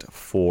asset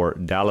for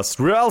Dallas.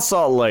 Real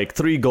Salt Lake,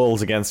 3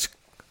 goals against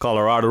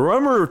Colorado.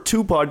 Remember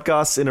 2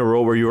 podcasts in a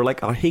row where you were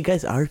like, "Oh, hey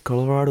guys, are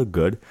Colorado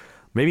good?"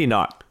 Maybe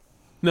not.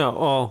 No,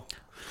 well,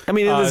 I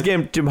mean, in this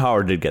game, Tim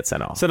Howard did get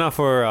sent off. so not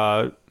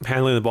for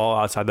handling the ball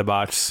outside the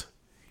box.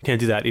 You can't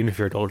do that even if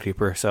you're a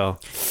goalkeeper. So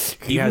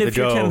Even if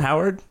you're Tim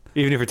Howard?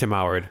 even if you're Tim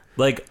Howard.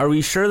 Like, are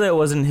we sure that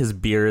wasn't his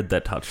beard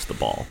that touched the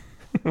ball?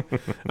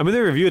 I mean, they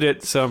reviewed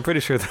it, so I'm pretty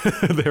sure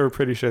they were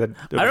pretty sure that.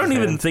 I don't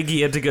even think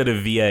he had to go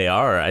to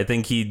VAR. I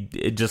think he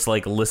just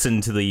like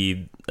listened to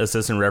the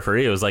assistant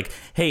referee. It was like,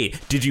 "Hey,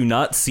 did you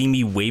not see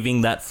me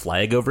waving that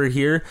flag over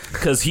here?"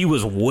 Because he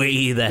was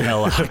way the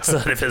hell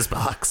outside of his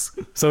box.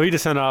 So he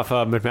just sent off.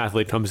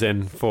 McMathley comes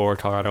in for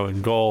Colorado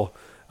in goal.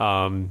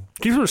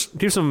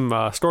 Keeps them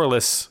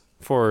scoreless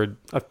for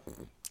a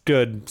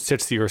good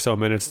 60 or so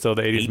minutes till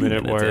the 80th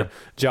minute minutes, where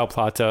João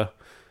Plata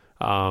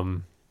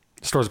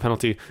scores a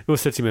penalty. It was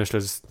 60 minutes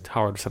because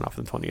Howard sent off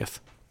in the 20th.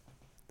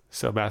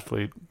 So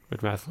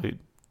McMathley,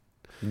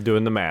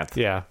 Doing the math.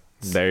 yeah.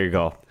 There you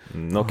go.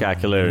 No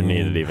calculator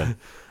needed even.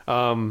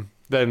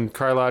 Then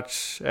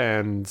Krylach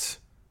and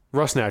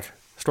Rusnak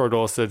scored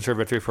goals to ensure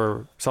victory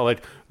for Salt Lake.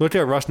 Look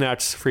at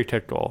Rusnak's free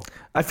kick goal.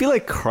 I feel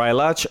like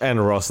Krylach and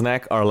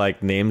Rosnak are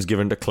like names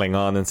given to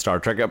Klingon in Star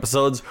Trek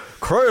episodes.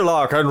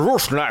 Krylach and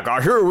Rosnak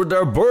are here with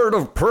their bird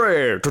of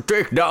prey to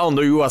take down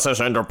the USS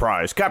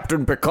Enterprise.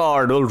 Captain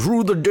Picard will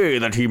rue the day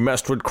that he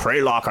messed with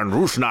Krylach and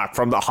Rosnak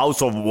from the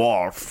House of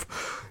Worf.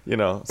 You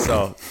know,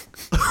 so...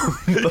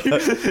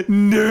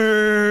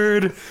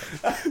 Nerd!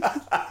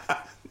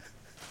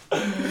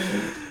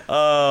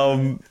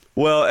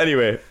 Well,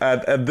 anyway,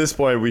 at this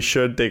point, we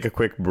should take a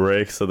quick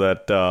break so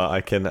that I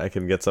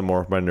can get some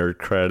more of my nerd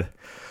cred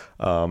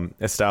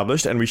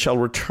established, and we shall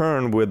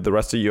return with the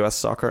rest of U.S.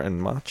 soccer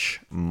and much,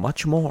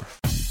 much more.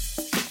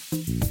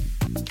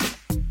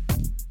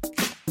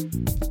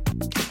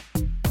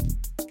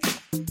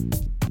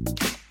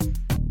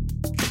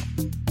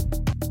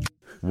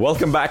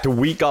 Welcome back to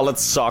We Call It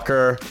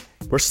Soccer.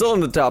 We're still in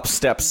the Top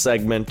Steps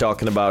segment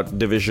talking about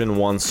Division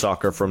 1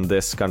 soccer from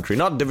this country.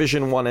 Not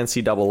Division 1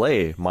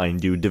 NCAA,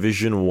 mind you,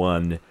 Division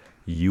 1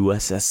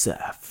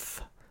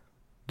 USSF.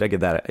 Did I get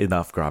that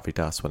enough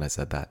gravitas when I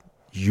said that?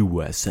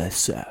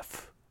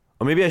 USSF.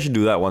 Or maybe I should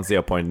do that once they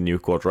appoint a new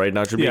coach, right?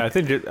 Now it should be... Yeah, I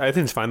think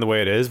it's fine the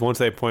way it is. Once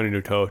they appoint a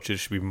new coach, it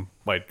should be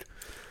like...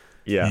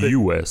 Yeah.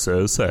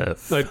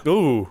 USSF. Like,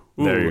 ooh,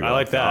 There you I go.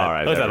 like that. All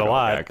right, I like there that we a go.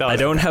 lot. Yeah, That was- I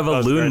don't have a that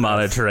was loon very nice.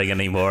 monitoring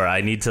anymore. I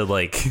need to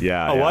like...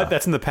 Yeah. Oh, yeah. what?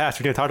 That's in the past.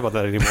 We can't talk about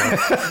that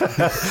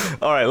anymore.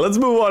 All right, let's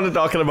move on to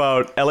talking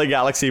about LA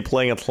Galaxy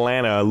playing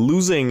Atlanta,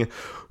 losing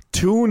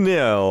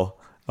 2-0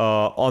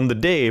 on the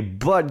day,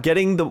 but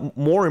getting the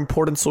more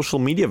important social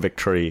media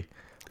victory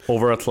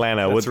over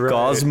Atlanta with right.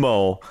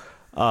 Cosmo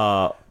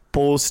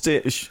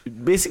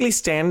basically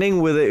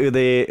standing with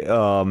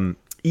a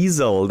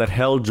easel that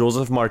held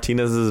Joseph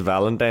Martinez's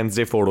Valentine's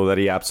Day photo that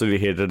he absolutely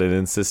hated and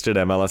insisted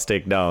MLS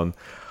take down.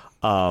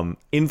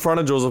 In front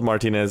of Joseph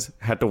Martinez,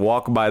 had to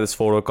walk by this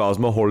photo,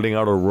 Cosmo holding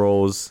out a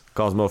rose.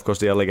 Cosmo, of course,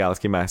 the LA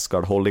Galaxy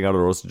mascot, holding out a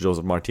rose to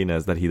Joseph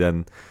Martinez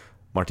that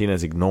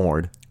Martinez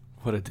ignored.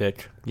 What a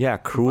dick. Yeah,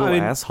 cruel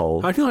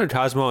asshole. How can you let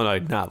Cosmo and I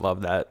not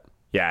love that?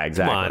 Yeah,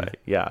 exactly. on.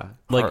 Yeah,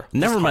 Like,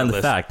 never mind the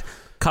heartless. fact.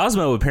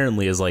 Cosmo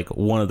apparently is like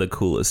one of the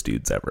coolest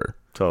dudes ever.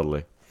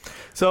 totally.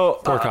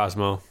 So, Poor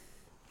Cosmo.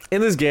 in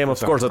this game, of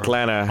course,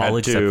 Atlanta I'll had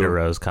accept your to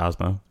rose,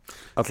 Cosmo.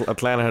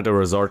 Atlanta had to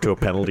resort to a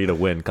penalty to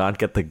win. Can't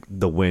get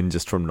the win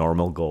just from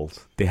normal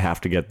goals. They have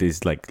to get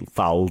these like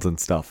fouls and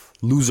stuff.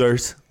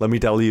 Losers, let me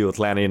tell you,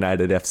 Atlanta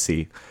United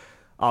FC.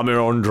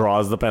 Almiron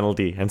draws the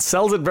penalty and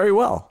sells it very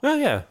well. Oh,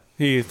 yeah.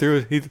 He likes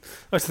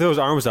to throw his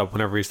arms up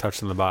whenever he's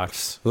touched in the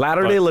box.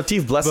 Latter-day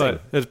Latif Blessing.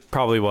 But it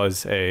probably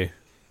was a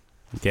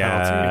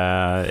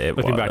Yeah, it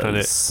looking was. back on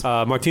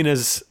it.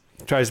 Martinez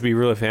tries to be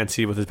really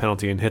fancy with his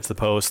penalty and hits the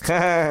post.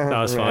 That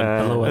was fun.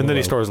 And then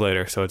he scores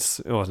later, so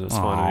it wasn't as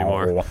fun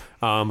anymore.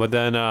 But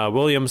then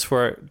Williams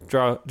drew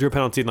a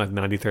penalty in like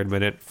the 93rd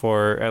minute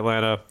for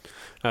Atlanta.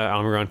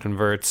 Almiron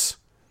converts.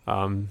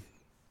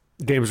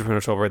 Games were pretty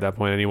much over at that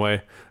point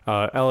anyway.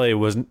 LA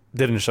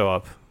didn't show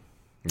up.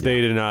 They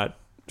did not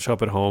show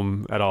up at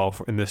home at all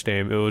in this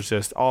game. It was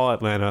just all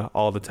Atlanta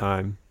all the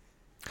time.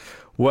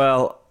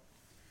 Well,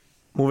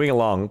 moving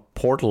along,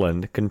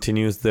 Portland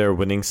continues their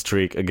winning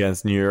streak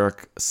against New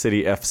York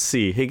City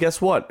FC. Hey, guess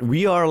what?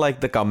 We are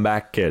like the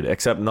comeback kid,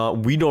 except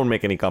we don't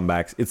make any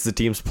comebacks. It's the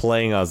teams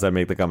playing us that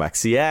make the comeback.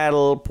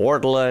 Seattle,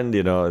 Portland,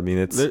 I mean,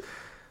 it's...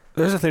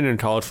 There's a thing in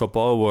college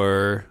football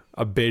where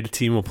a big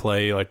team will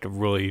play like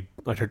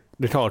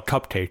they call it a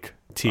cupcake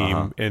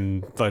team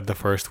in like the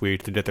first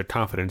week to get their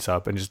confidence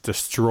up and just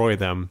destroy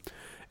them.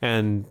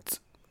 And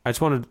I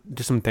just want to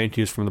do some thank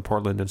yous from the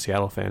Portland and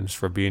Seattle fans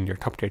for being your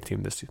cupcake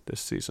team this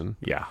season.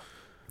 Yeah.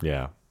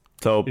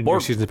 So, Your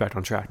season's back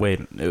on track. Wait,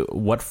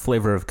 what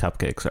flavor of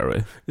cupcakes are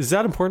we? Is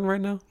that important right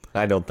now?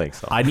 I don't think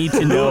so. I need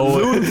to know.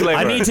 Loon flavor.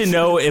 I need to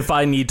know if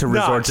I need to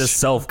resort to Not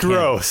self.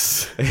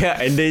 Gross.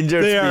 Yeah,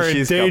 endangered They are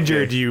species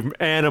endangered, cupcake. you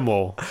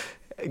animal.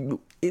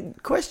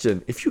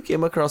 Question: if you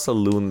came across a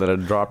loon that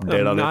had dropped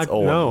dead on its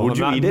own, No, would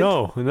you eat it?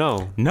 No.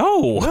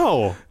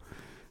 No.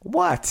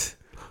 What?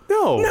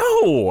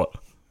 No.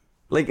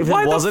 Like if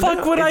Why it the wasn't,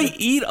 fuck would I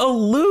eat a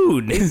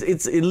loon?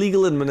 It's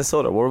illegal in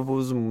Minnesota. What if it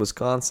was in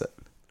Wisconsin?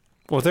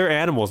 Well, they're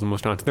animals in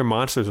Wisconsin. They're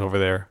monsters over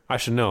there. I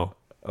should know.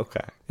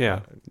 Okay. Yeah.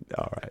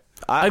 All right.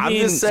 I I'm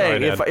mean- just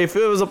saying, Sorry, Dad. if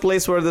it was a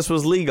place where this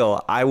was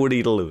legal, I would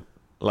eat a loon.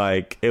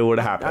 Like it would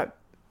happen.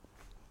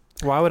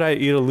 Why would I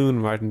eat a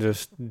loon when I can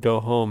just go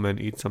home and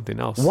eat something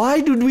else?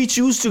 Why did we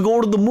choose to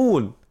go to the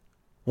moon?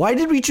 Why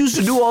did we choose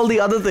to do all the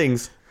other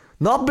things?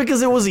 Not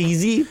because it was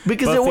easy,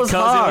 because But it was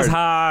because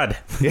hard.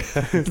 it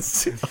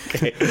was hard.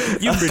 Okay.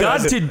 You've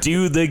got to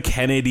do the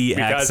Kennedy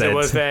Because accent. it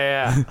was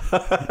there.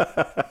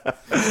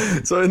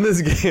 So in this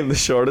game, the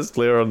shortest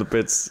player on the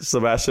pitch,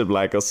 Sebastian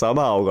Blanco,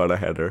 somehow got a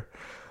header.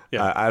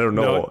 Yeah. I don't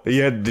know.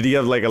 No. Did he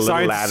have like a little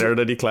Science- ladder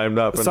that he climbed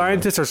up? And,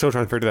 Scientists are still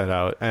trying to figure that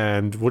out,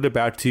 and we'll get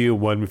back to you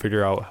when we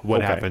figure out what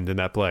Okay. happened in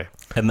that play.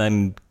 And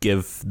then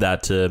give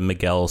that to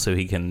Miguel so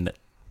he can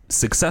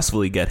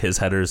successfully get his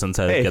headers and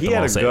Hey, get he them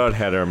all had a saved. good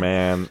header,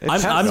 man.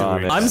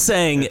 I'm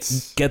saying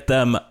get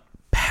them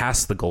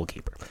past the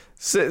goalkeeper.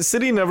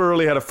 City never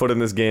really had a foot in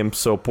this game,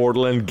 so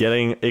Portland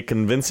getting a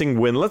convincing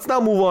win. Let's now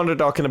move on to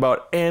talking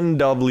about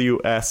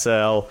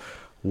NWSL.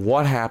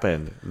 What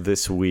happened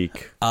this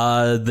week?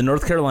 The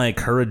North Carolina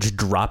Courage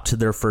dropped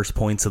their first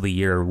points of the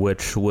year,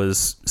 which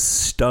was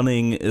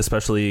stunning,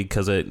 especially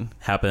because it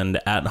happened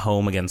at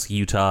home against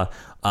Utah.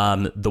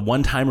 The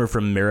one-timer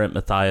from Merritt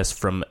Mathias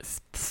from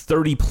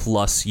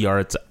 30-plus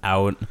yards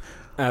out.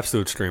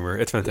 Absolute streamer.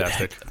 It's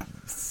fantastic.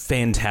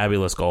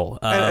 Fantabulous goal.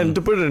 And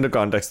to put it into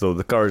context, though,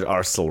 the Courage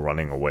are still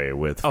running away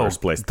with first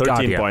place. 13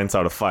 God, yeah. points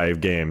out of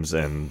 5 games,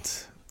 and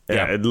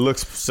yeah, it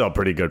looks still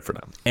pretty good for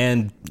them.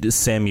 And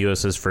Sam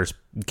Lewis's first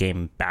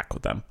game back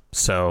with them.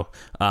 So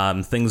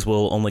things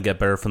will only get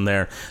better from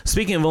there.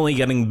 Speaking of only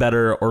getting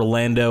better,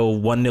 Orlando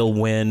 1-0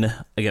 win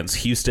against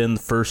Houston,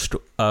 first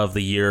of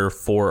the year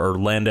for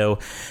Orlando.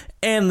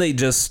 And they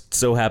just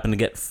so happen to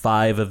get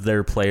 5 of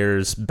their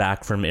players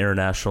back from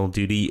international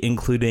duty,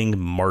 including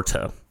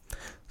Marta.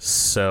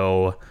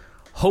 So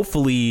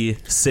hopefully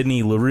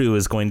Sydney Leroux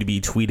is going to be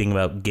tweeting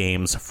about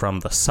games from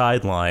the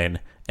sideline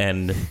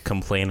and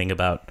complaining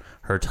about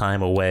her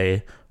time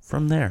away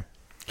from there.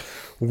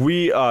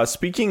 We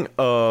speaking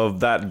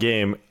of that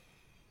game,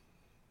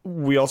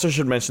 we also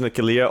should mention that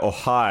Kalia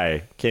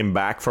Ohai came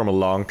back from a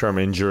long-term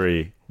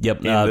injury.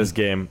 Yep, in this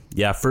game.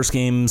 Yeah, first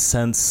game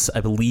since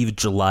I believe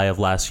July of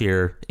last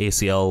year,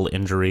 ACL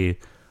injury.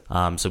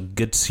 So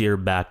good to see her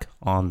back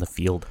on the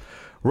field.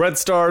 Red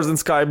Stars and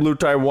Sky Blue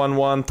tie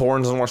 1-1.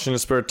 Thorns and Washington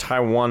Spirit tie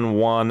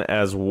 1-1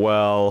 as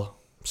well.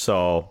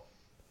 So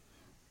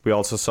we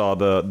also saw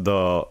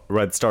the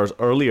Red Stars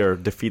earlier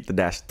defeat the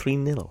Dash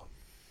 3-0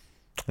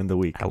 in the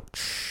week.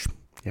 Ouch.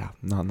 Yeah,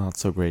 not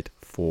so great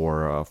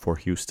for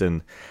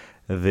Houston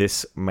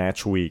this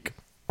match week.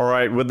 All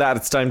right, with that,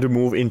 it's time to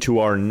move into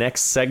our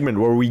next segment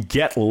where we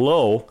get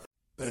low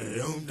and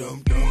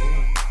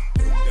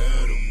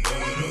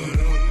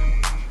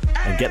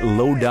get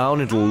low down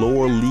into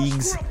lower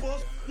leagues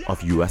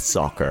of U.S.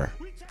 soccer.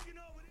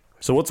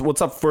 So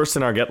what's up first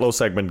in our Get Low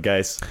segment,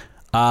 guys?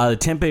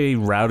 Tampa Bay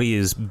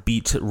Rowdies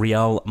beat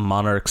Real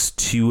Monarchs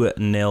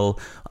 2-0.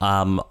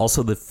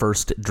 Also the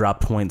first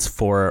drop points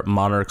for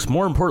Monarchs.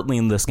 More importantly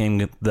in this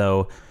game,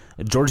 though,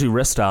 Georgi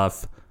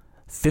Ristov,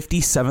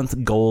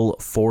 57th goal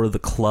for the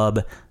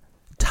club,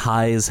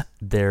 ties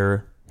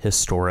their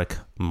historic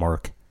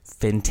mark.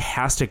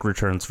 Fantastic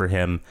returns for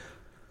him.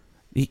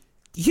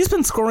 He's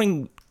been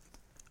scoring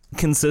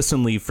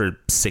consistently for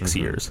 6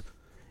 years.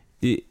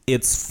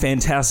 It's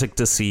fantastic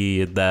to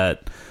see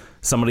that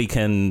somebody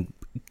can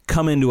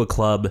come into a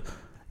club,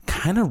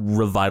 kind of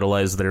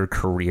revitalize their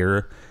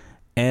career,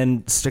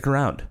 and stick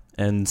around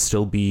and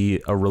still be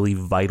a really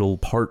vital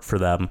part for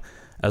them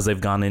as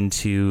they've gone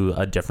into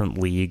a different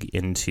league,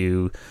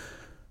 into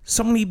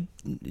so many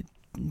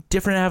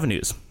different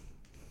avenues.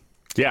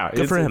 Yeah,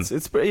 Good for him.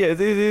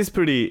 It is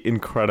pretty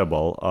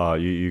incredible.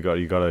 You got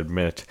to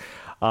admit.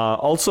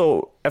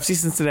 Also, FC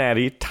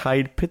Cincinnati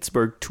tied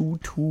Pittsburgh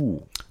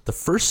 2-2. The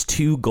first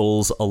 2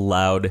 goals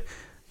allowed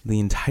the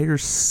entire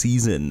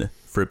season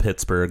for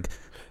Pittsburgh.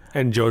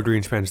 And Joe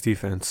Greenspan's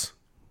defense.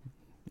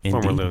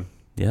 Indeed. Former Loon.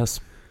 Yes,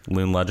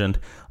 Loon legend.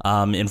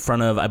 In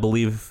front of, I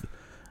believe,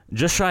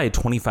 just shy of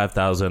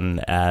 25,000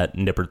 at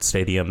Nippert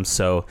Stadium.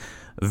 So,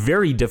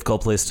 very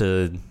difficult place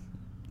to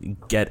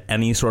get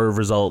any sort of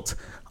result.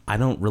 I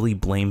don't really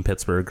blame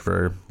Pittsburgh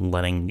for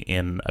letting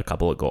in a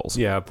couple of goals.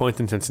 Yeah, a point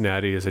in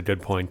Cincinnati is a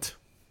good point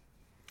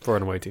for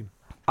an away team.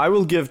 I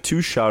will give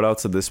 2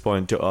 shout-outs at this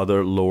point to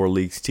other lower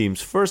leagues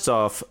teams. First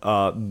off,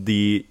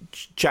 the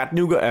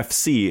Chattanooga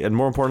FC, and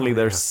more importantly,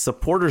 their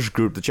supporters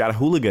group, the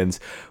Chattahooligans,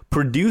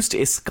 produced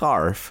a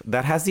scarf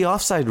that has the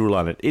offside rule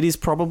on it. It is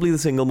probably the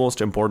single most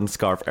important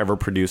scarf ever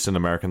produced in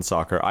American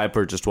soccer. I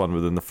purchased one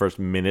within the first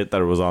minute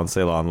that it was on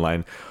sale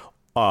online.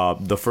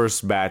 The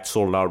first batch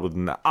sold out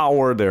within an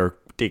hour. They're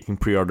taking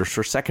pre-orders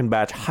for second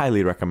batch.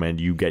 Highly recommend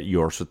you get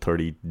yours for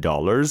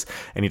 $30.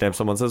 Anytime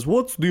someone says,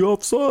 "What's the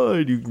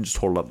offside?" you can just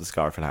hold up the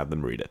scarf and have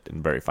them read it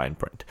in very fine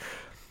print.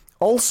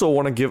 Also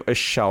want to give a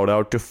shout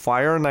out to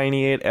Fire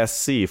 98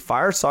 SC.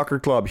 Fire Soccer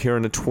Club here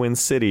in the Twin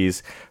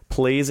Cities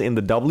plays in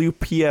the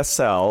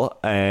WPSL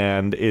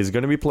and is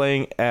going to be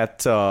playing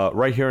at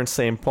right here in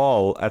St.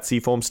 Paul at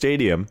Seafoam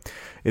Stadium.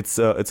 It's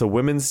a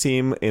women's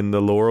team in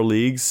the lower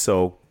leagues,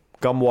 so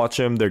come watch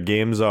them. Their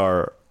games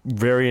are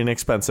very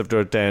inexpensive to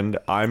attend.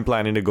 I'm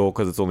planning to go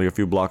because it's only a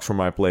few blocks from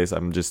my place.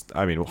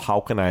 How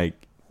can I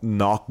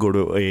not go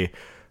to a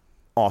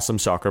awesome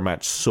soccer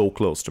match so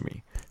close to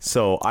me?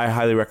 So I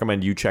highly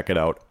recommend you check it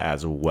out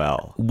as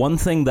well. One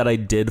thing that I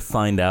did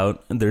find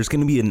out, there's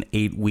going to be an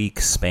 8-week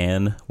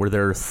span where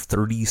there are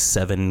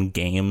 37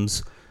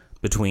 games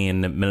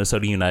between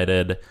Minnesota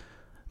United,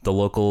 the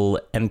local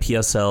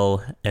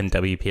NPSL, and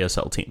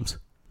WPSL teams.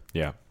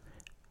 Yeah.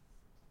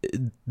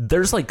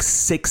 There's like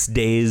 6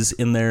 days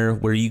in there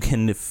where you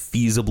can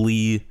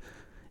feasibly,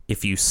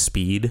 if you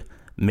speed,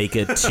 make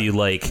it to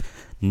like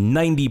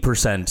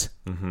 90%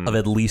 of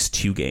at least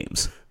 2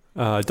 games.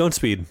 Don't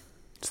speed.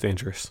 It's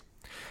dangerous.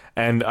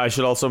 And I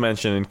should also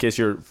mention, in case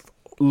you're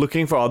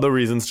looking for other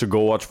reasons to go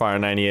watch Fire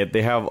 98,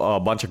 they have a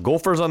bunch of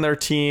Gophers on their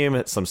team,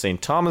 some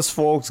St. Thomas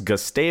folks,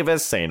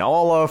 Gustavus, St.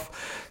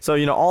 Olaf.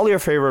 So, all your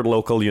favorite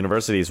local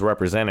universities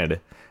represented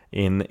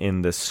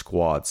in this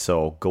squad.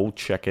 So go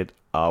check it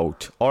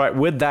out. All right,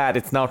 with that,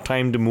 it's now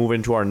time to move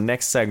into our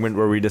next segment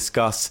where we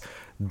discuss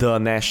the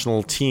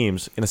national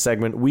teams in a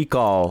segment we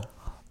call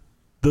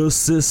The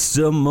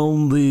System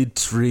Only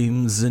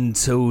Dreams in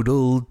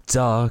Total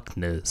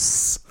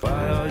Darkness.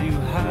 Why are you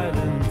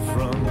hiding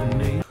from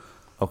me?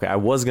 Okay, I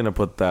was going to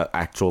put the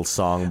actual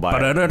song by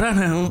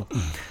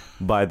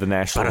the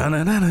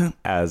national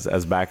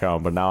as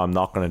background, but now I'm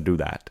not going to do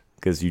that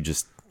because you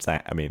just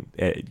sang. I mean,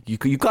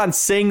 you can't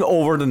sing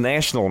over the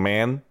national,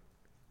 man.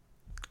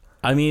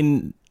 I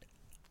mean,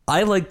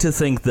 I like to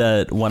think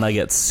that when I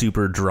get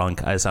super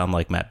drunk, I sound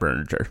like Matt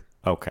Berninger.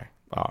 Okay.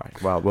 All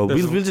right. Well, we'll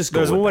just go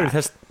There's with one way that. to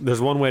test.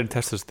 There's one way to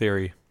test this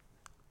theory.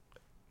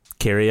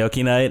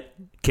 Karaoke night.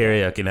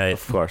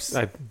 Of course.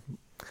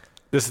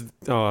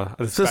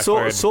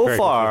 So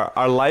far,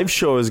 our live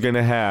show is going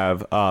to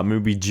have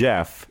maybe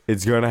Jeff.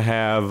 It's going to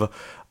have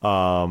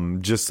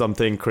just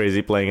something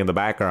crazy playing in the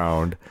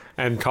background.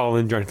 and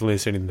Colin drunkenly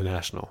singing the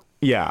national.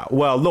 Yeah,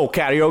 well, no,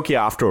 karaoke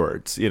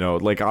afterwards.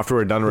 Like after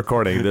we're done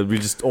recording, then we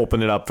just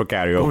open it up for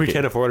karaoke. We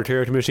can't afford a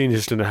karaoke machine.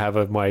 Just gonna have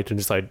a mic and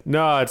just like,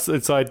 no,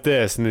 it's like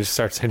this, and then just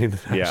start singing the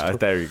national. Yeah,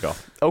 there you go.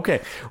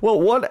 Okay,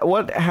 well,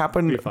 what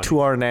happened to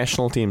our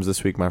national teams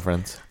this week, my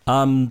friends?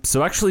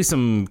 So actually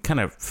some kind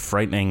of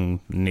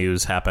frightening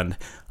news happened.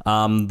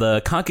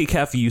 The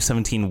CONCACAF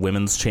U17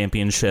 Women's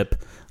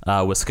Championship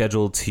was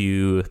scheduled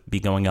to be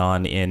going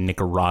on in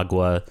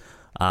Nicaragua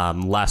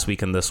last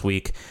week and this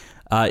week.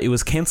 It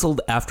was canceled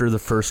after the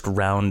first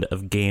round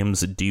of games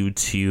due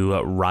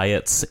to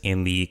riots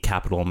in the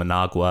capital,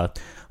 Managua.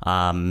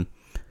 The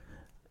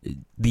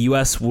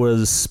U.S.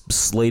 was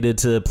slated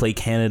to play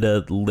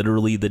Canada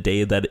literally the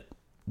day that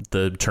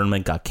the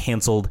tournament got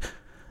canceled.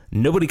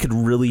 Nobody could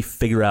really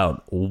figure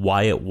out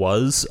why it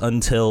was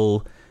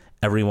until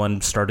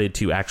everyone started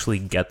to actually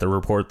get the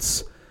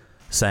reports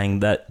saying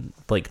that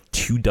like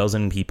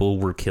 24 people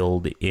were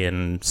killed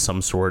in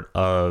some sort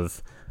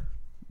of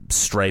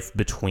strife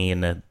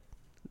between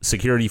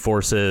security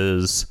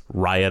forces,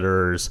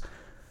 rioters.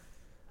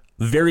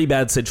 Very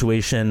bad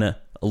situation.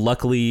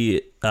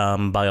 Luckily,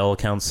 by all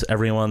accounts,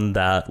 everyone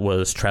that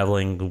was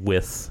traveling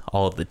with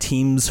all of the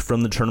teams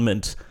from the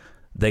tournament,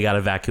 they got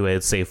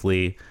evacuated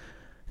safely.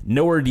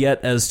 No word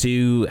yet as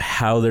to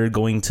how they're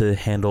going to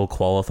handle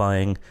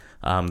qualifying.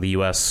 The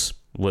U.S.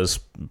 was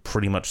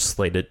pretty much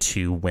slated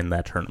to win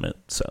that tournament.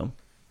 So,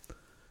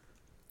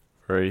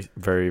 very,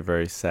 very,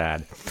 very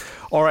sad.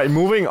 All right,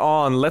 moving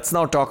on. Let's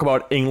now talk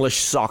about English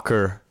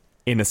soccer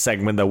in a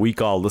segment that we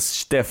call the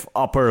Stiff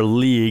Upper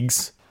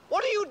Leagues.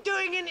 What are you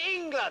doing in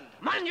England?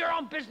 Mind your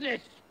own business.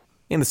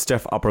 In the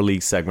Stiff Upper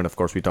League segment, of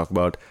course, we talk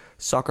about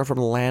soccer from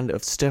the land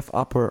of stiff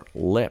upper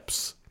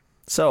lips.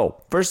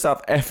 So, first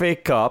up, FA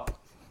Cup.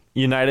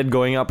 United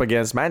going up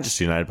against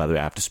Manchester United. By the way,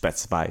 I have to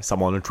specify.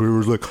 Someone on Twitter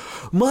was like,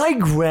 my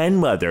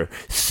grandmother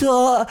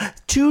saw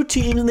two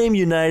teams named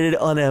United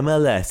on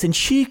MLS and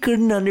she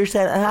couldn't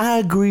understand. And I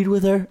agreed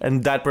with her.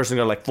 And that person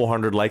got like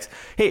 400 likes.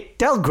 Hey,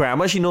 tell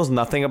grandma she knows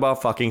nothing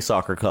about fucking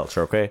soccer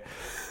culture, okay?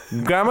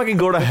 Grandma can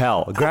go to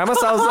hell. Grandma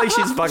sounds like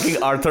she's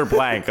fucking Arthur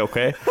Blank,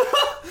 okay?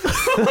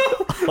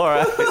 All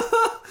right.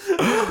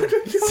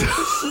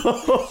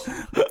 So,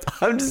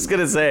 I'm just going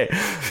to say,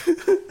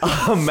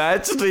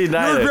 Manchester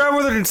United. Your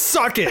grandmother can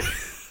suck it.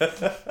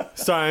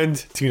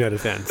 Signed to United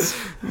fans.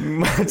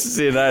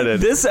 Manchester United.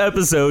 this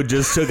episode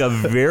just took a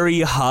very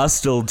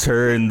hostile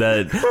turn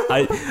that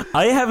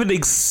I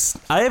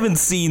haven't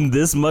seen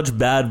this much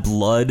bad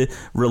blood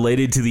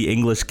related to the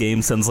English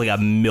game since like a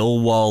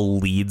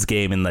Millwall Leeds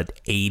game in the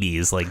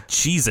 80s. Like,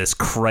 Jesus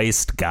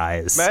Christ,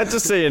 guys.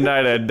 Manchester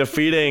United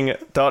defeating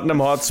Tottenham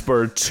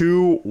Hotspur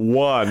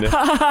 2-1.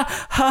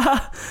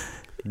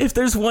 if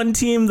there's one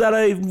team that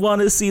I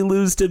want to see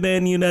lose to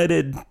Man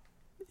United,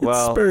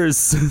 it's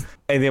Spurs.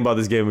 Anything about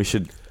this game we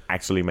should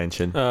actually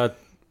mention?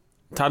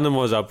 Tottenham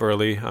was up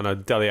early on a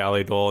Dele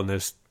Alli goal, and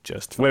there's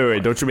just...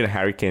 Wait, don't you mean a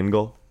Harry Kane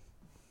goal?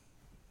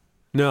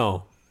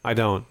 No, I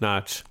don't,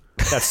 Notch.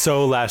 That's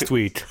so last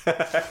week.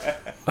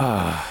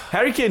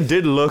 Harry Kane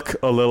did look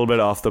a little bit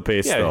off the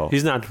pace, Yeah, though.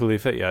 he's not fully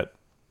fit yet.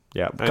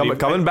 Yeah,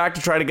 coming back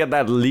to try to get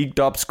that league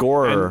top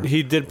scorer. And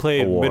he did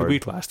play award.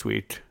 midweek last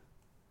week.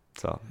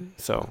 So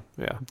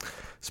yeah.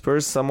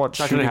 Spurs somewhat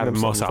Not going shooting to have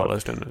Mo themselves Salah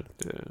in the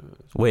foot. in it.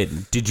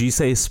 Wait, did you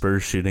say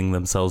Spurs shooting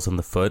themselves in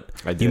the foot?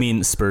 I did. You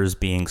mean Spurs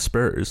being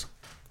Spurs?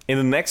 In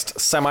the next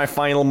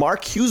semi-final,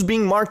 Mark Hughes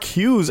being Mark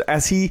Hughes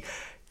as he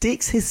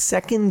takes his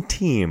second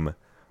team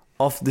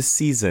of the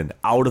season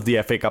out of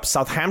the FA Cup.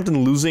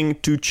 Southampton losing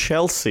to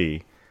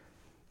Chelsea.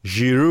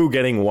 Giroud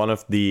getting one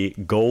of the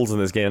goals in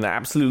this game. An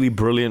absolutely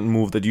brilliant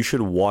move that you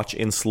should watch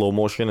in slow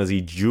motion as he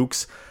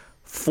jukes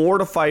 4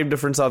 to 5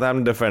 different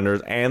Southampton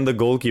defenders and the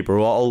goalkeeper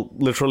who all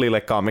literally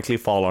like comically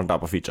fall on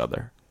top of each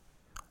other.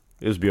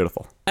 It was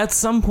beautiful. At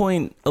some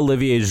point,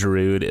 Olivier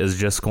Giroud is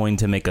just going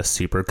to make a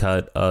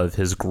supercut of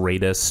his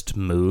greatest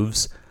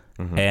moves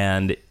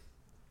and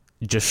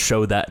just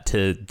show that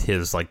to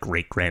his like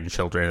great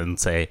grandchildren and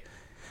say,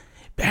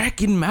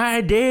 "Back in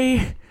my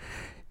day,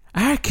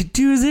 I could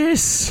do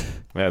this."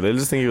 Yeah, they'll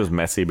just think he was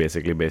Messi,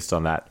 basically, based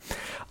on that.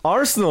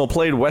 Arsenal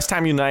played West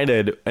Ham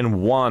United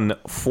and won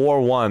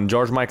 4-1.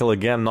 George Michael,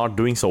 again, not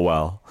doing so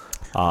well.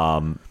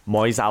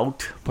 Moyes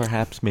out,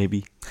 perhaps,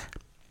 maybe.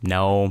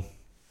 No,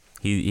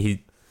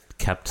 he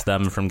kept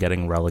them from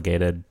getting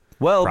relegated.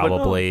 Well,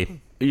 probably.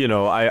 But, you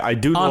know, I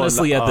do know...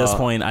 Honestly, at this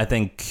point, I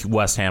think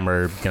West Ham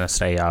are going to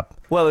stay up.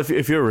 Well,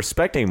 if you're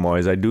respecting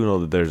Moyes, I do know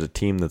that there's a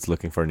team that's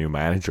looking for a new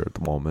manager at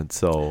the moment,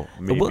 so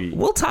maybe...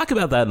 We'll talk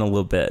about that in a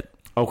little bit.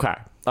 Okay.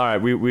 All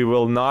right, we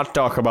will not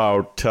talk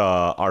about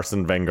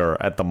Arsene Wenger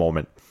at the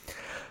moment.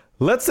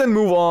 Let's then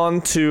move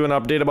on to an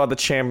update about the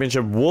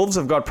championship. Wolves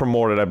have got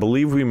promoted. I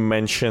believe we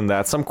mentioned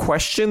that. Some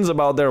questions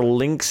about their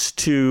links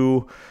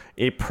to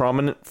a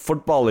prominent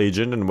football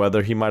agent and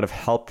whether he might have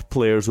helped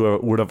players who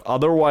would have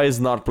otherwise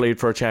not played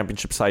for a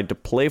championship side to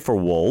play for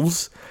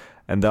Wolves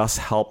and thus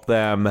help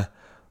them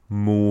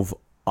move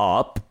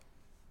up.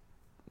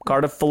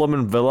 Cardiff, Fulham,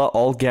 and Villa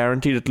all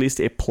guaranteed at least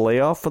a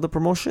playoff for the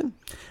promotion?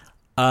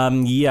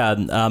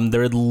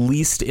 They're at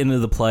least into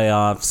the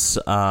playoffs.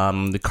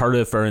 The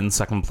Cardiff are in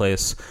second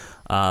place.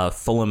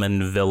 Fulham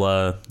and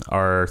Villa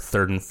are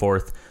third and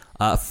fourth.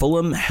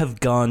 Fulham have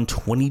gone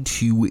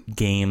 22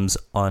 games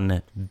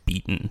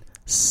unbeaten.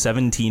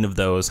 17 of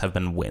those have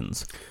been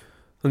wins.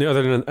 On the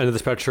other end of the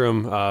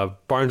spectrum,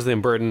 Barnsley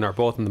and Burton are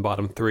both in the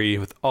bottom 3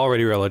 with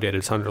already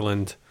relegated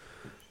Sunderland.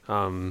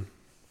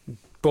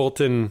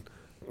 Bolton,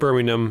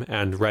 Birmingham,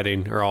 and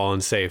Reading are all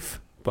unsafe,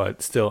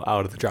 but still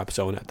out of the drop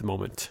zone at the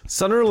moment.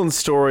 Sunderland's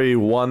story,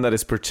 one that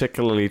is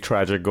particularly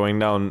tragic, going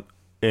down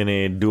in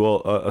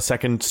a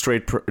second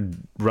straight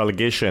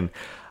relegation.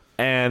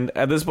 And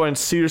at this point,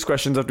 serious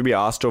questions have to be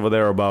asked over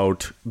there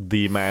about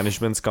the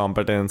management's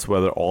competence,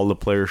 whether all the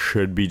players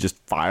should be just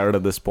fired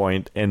at this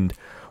point, and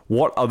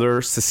what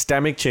other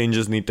systemic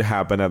changes need to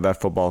happen at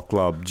that football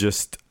club.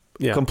 Just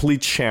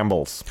complete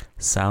shambles.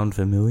 Sound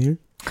familiar?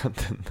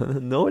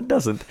 No, it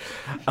doesn't.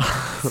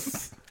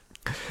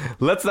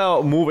 Let's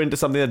now move into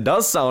something that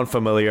does sound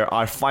familiar.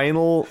 Our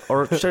final,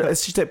 or should I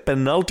say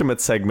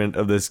penultimate segment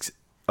of this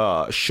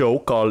show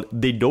called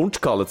They Don't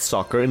Call It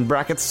Soccer, in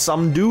brackets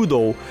Some Do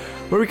Though,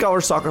 where we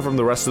cover soccer from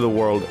the rest of the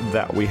world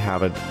that we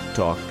haven't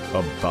talked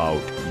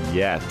about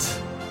yet.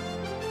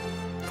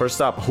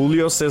 First up,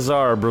 Julio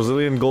Cesar,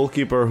 Brazilian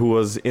goalkeeper who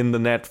was in the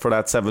net for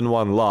that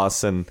 7-1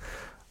 loss and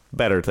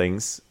better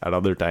things at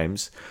other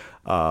times.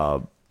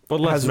 But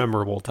less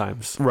memorable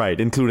times. Right,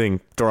 including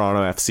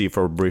Toronto FC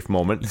for a brief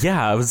moment.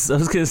 Yeah, I was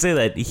going to say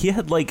that. He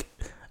had like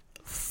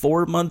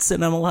 4 months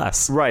in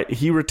MLS. Right,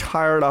 he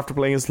retired after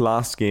playing his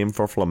last game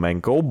for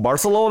Flamengo.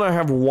 Barcelona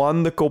have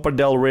won the Copa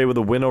del Rey with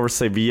a win over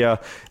Sevilla.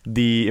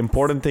 The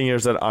important thing here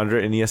is that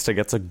Andre Iniesta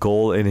gets a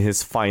goal in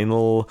his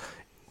final,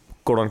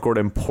 quote-unquote,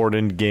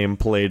 important game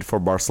played for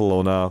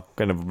Barcelona.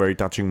 Kind of a very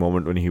touching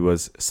moment when he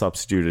was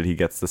substituted. He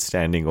gets the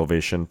standing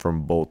ovation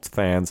from both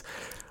fans.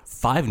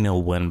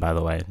 5-0 win, by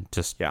the way.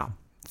 Just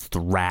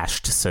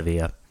thrashed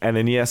Sevilla. And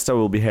Iniesta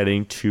will be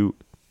heading to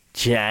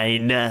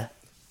China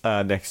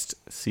next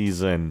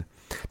season.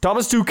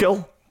 Thomas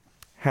Tuchel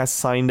has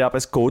signed up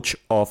as coach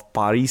of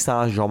Paris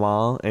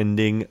Saint-Germain,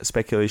 ending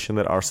speculation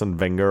that Arsene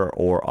Wenger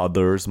or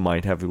others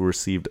might have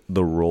received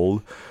the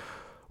role.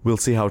 We'll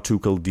see how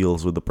Tuchel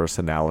deals with the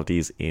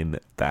personalities in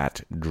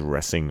that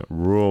dressing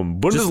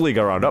room.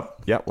 Bundesliga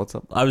roundup. Yeah, what's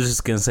up? I was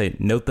just going to say,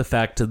 note the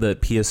fact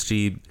that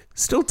PSG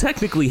still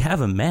technically have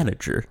a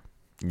manager.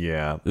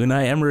 Yeah.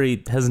 Unai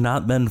Emery has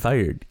not been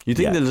fired. You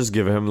think they'll just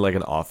give him like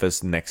an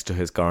office next to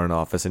his current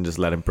office and just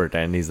let him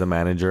pretend he's the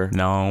manager?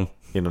 No.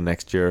 You know,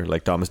 next year,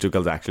 like Thomas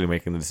Tuchel's actually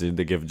making the decision.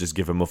 They just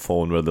give him a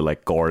phone where the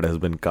like cord has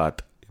been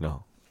cut, you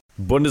know.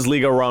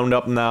 Bundesliga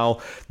roundup now.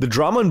 The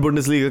drama in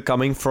Bundesliga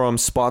coming from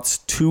spots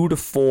 2 to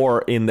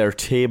 4 in their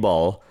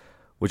table,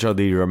 which are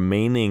the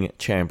remaining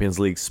Champions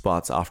League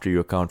spots after you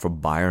account for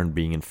Bayern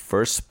being in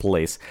first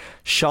place.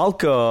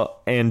 Schalke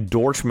and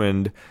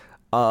Dortmund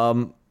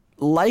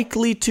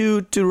likely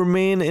to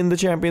remain in the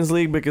Champions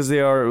League because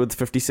they are with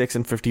 56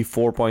 and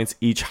 54 points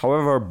each.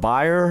 However,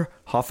 Bayer,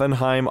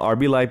 Hoffenheim,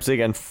 RB Leipzig,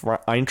 and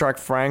Eintracht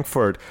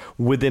Frankfurt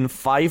within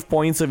 5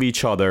 points of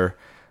each other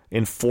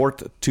in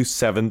 4th to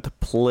 7th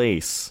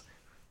place.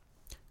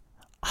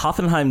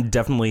 Hoffenheim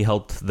definitely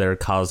helped their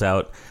cause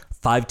out.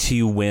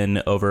 5-2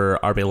 win over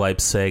RB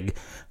Leipzig.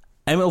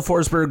 Emil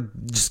Forsberg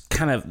just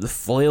kind of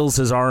flails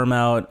his arm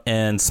out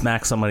and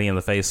smacks somebody in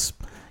the face.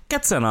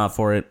 Gets sent off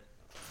for it.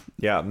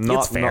 Yeah,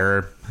 it's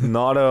fair.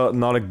 Not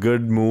a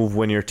good move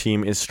when your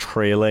team is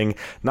trailing.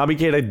 Naby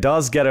Keita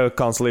does get a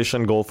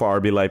consolation goal for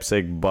RB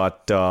Leipzig,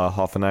 but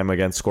Hoffenheim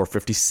again score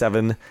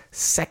 57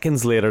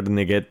 seconds later than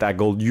they get that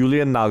goal.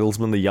 Julian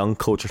Nagelsmann, the young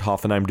coach at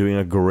Hoffenheim, doing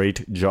a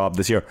great job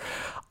this year.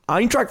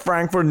 Eintracht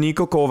Frankfurt,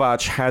 Niko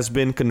Kovac has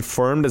been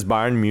confirmed as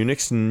Bayern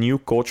Munich's new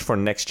coach for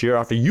next year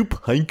after Jupp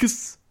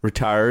Heynckes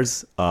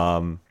retires.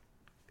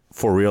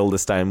 For real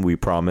this time, we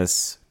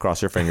promise.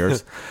 Cross your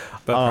fingers.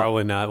 But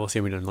probably not. We'll see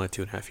him in like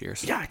 2.5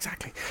 years. Yeah,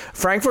 exactly.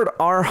 Frankfurt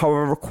are,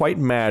 however, quite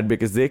mad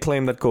because they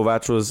claim that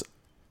Kovac was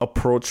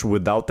approached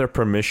without their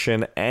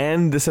permission,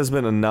 and this has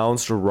been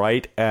announced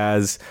right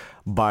as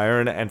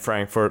Bayern and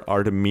Frankfurt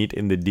are to meet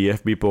in the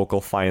DFB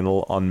Pokal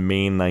final on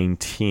May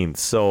 19th.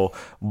 So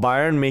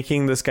Bayern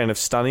making this kind of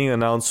stunning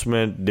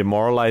announcement,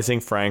 demoralizing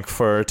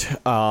Frankfurt,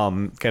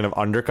 kind of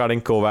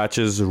undercutting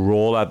Kovac's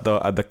role at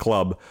the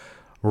club,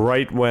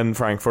 right when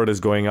Frankfurt is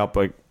going up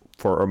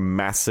for a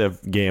massive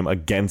game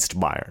against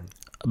Bayern.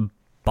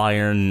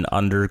 Bayern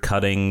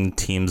undercutting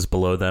teams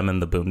below them in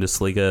the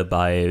Bundesliga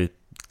by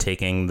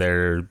taking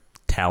their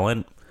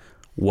talent.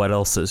 What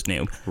else is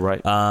new?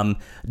 Right.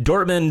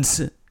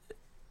 Dortmund,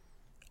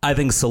 I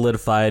think,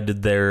 solidified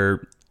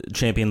their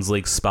Champions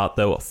League spot,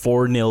 though.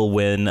 4-0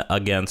 win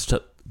against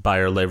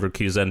Bayer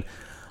Leverkusen.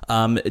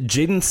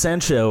 Jadon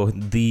Sancho,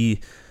 the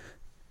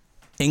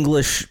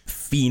English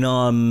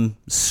phenom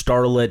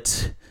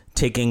starlet,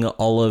 taking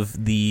all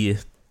of the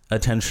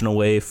attention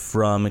away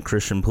from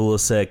Christian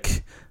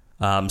Pulisic.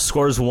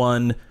 Scores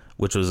one,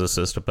 which was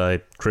assisted by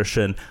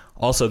Christian.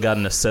 Also got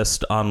an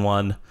assist on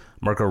one.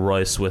 Marco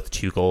Reus with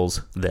 2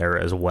 goals there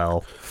as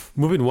well.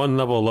 Moving one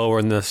level lower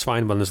in the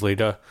Svein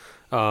Bundesliga.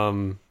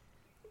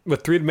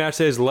 With 3 match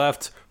days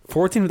left,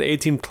 14 of the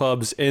 18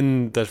 clubs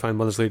in the Svein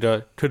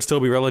Bundesliga could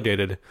still be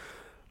relegated.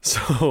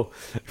 So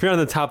if you're on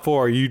the top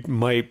 4, you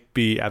might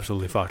be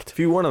absolutely fucked. If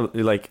you want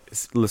to,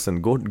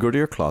 listen, go to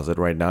your closet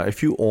right now.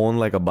 If you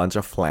own, a bunch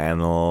of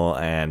flannel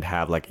and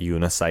have, a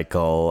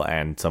unicycle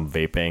and some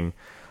vaping,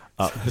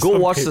 go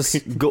watch the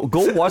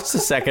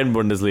second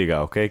Bundesliga,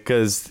 okay?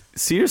 Because,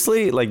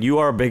 seriously, you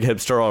are a big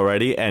hipster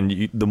already,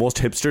 and the most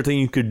hipster thing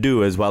you could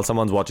do is, while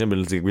someone's watching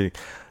Bundesliga, be like,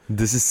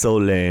 this is so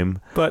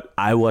lame. But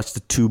I watched the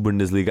 2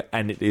 Bundesliga,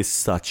 and it is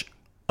such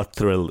a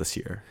thrill this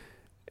year.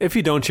 If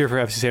you don't cheer for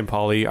FC St.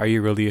 Pauli, are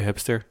you really a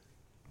hipster?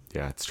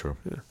 Yeah, it's true.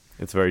 Yeah.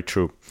 It's very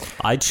true.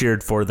 I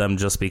cheered for them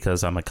just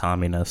because I'm a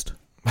communist.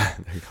 There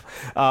you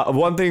go.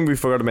 One thing we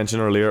forgot to mention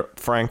earlier,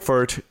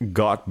 Frankfurt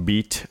got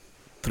beat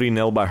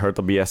 3-0 by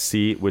Hertha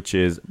BSC, which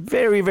is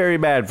very, very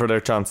bad for their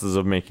chances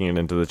of making it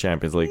into the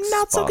Champions League.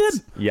 Not spots. so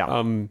good.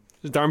 Yeah.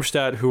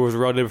 Darmstadt, who was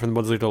relegated from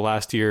the Bundesliga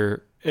last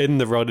year, in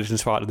the relegation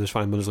spot in the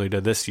Svein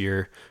Bundesliga this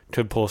year,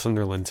 could pull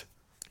Sunderland.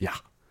 Yeah.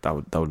 That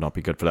would not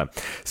be good for them.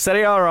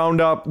 Serie A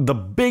roundup, the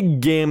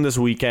big game this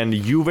weekend,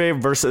 Juve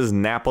versus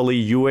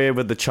Napoli. Juve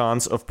with the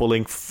chance of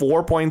pulling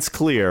 4 points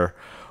clear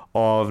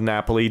of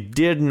Napoli.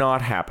 Did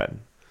not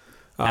happen.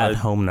 At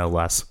home, no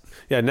less.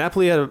 Yeah,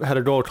 Napoli had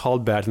a goal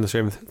called back in the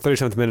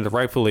 37th minute,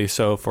 rightfully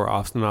so, for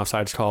an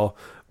offsides call.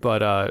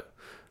 But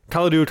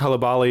Kalidou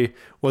Koulibaly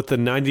with the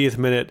 90th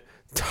minute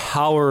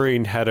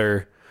towering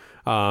header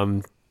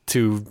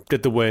to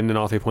get the win and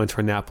all 3 points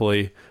for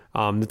Napoli.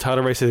 The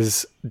title race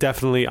is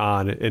definitely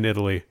on in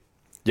Italy.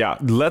 Yeah,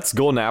 let's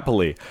go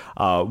Napoli.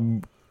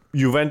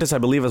 Juventus, I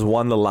believe, has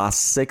won the last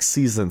 6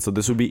 seasons, so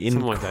this would be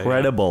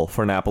incredible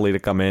for Napoli to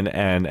come in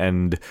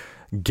and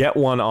get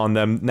one on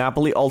them.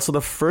 Napoli, also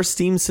the first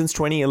team since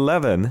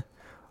 2011,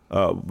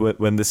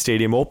 when the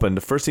stadium opened,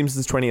 the first team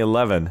since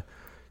 2011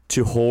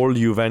 to hold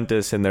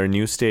Juventus in their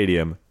new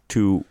stadium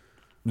to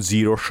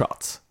 0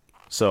 shots.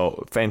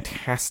 So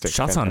fantastic.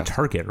 Shots on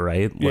target,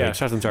 right? Yeah,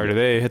 shots on target.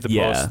 They hit the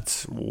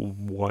post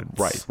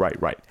once.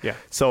 Right. Yeah.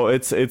 So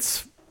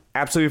it's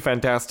absolutely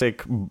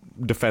fantastic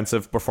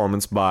defensive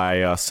performance by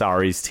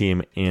Sarri's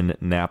team in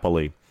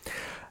Napoli.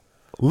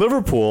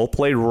 Liverpool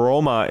played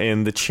Roma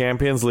in the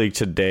Champions League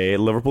today.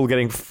 Liverpool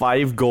getting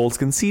 5 goals,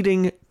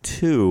 conceding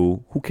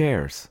 2. Who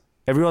cares?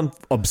 Everyone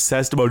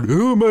obsessed about,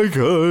 oh my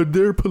God,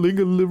 they're pulling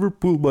a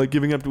Liverpool by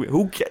giving up to it.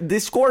 Who cares? They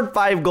scored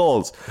 5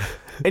 goals.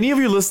 Any of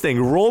you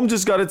listening, Rome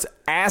just got its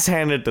ass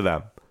handed to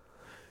them.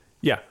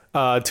 Yeah.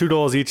 2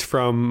 goals each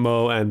from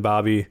Mo and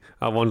Bobby.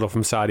 1 goal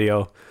from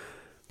Sadio.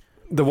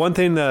 The one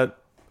thing that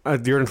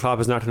Jurgen Klopp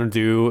is not going to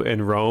do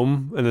in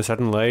Rome in the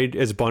second leg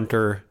is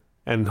bunter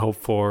and hope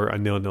for a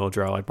 0-0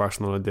 draw like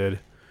Barcelona did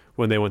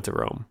when they went to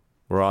Rome.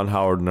 Ron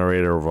Howard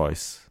narrator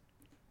voice.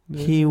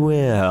 He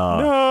will.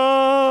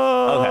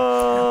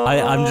 No.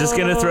 I'm just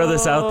gonna throw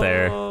this out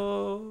there.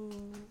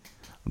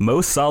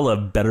 Mo Salah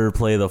better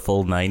play the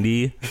full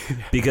 90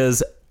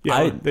 because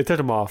They took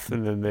him off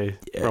and then they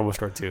almost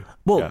scored 2.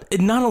 Well,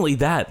 not only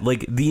that,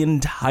 like the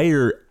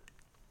entire.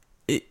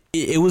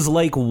 It was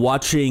like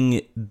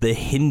watching the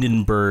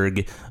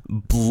Hindenburg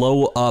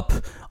blow up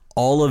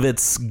all of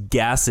its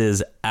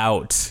gases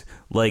out.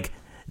 Like,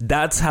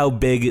 that's how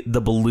big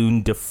the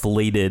balloon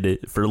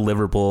deflated for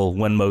Liverpool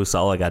when Mo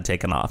Salah got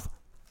taken off.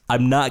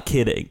 I'm not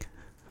kidding.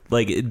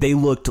 Like, they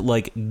looked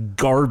like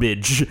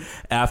garbage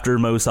after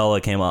Mo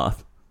Salah came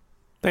off.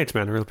 Thanks,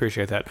 man. I really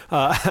appreciate that.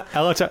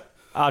 Alex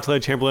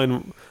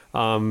Oxlade-Chamberlain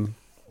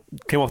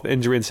came off the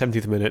injury in the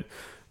 17th minute.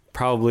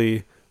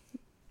 Probably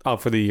out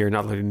for the year,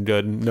 not looking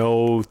good.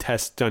 No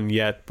tests done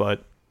yet,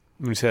 but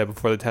when you say that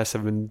before the tests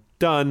have been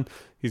done,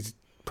 he's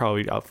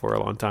probably out for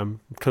a long time.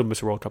 Could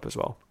miss a World Cup as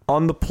well.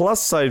 On the plus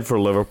side for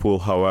Liverpool,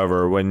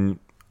 however, when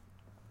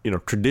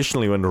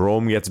traditionally when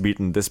Rome gets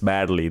beaten this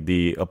badly,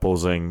 the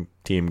opposing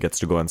team gets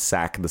to go and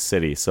sack the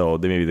city. So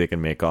maybe they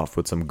can make off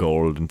with some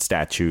gold and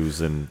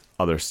statues and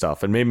other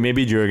stuff. And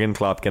maybe Jurgen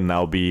Klopp can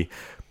now be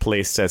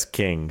placed as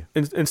king.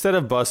 Instead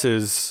of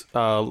buses,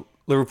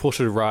 Liverpool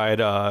should ride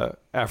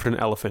African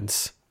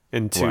elephants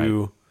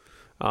into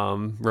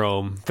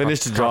Rome.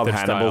 Finish the job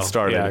Hannibal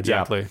started. Yeah,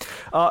 exactly.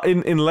 Yeah.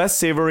 In less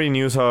savory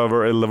news,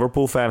 however, a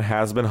Liverpool fan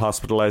has been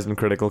hospitalized in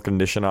critical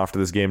condition after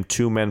this game.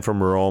 2 men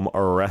from Rome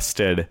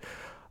arrested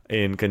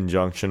in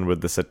conjunction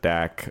with this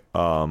attack.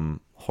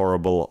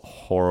 Horrible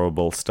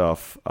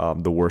stuff.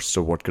 The worst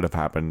of what could have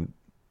happened.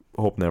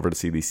 Hope never to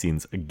see these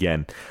scenes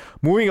again.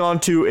 Moving on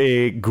to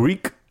a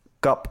Greek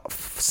Cup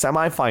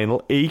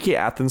semi-final. AEK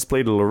Athens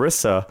played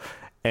Larissa,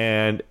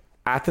 and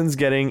Athens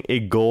getting a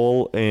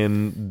goal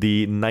in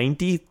the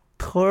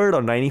 93rd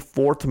or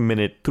 94th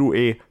minute through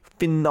a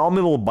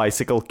phenomenal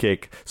bicycle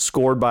kick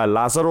scored by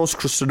Lazaros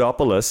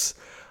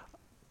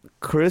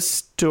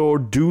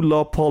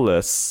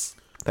Christodoulos.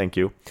 Thank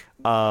you.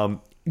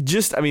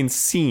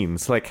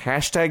 Scenes, like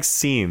hashtag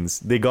scenes.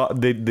 They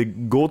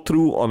go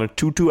through on a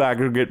 2-2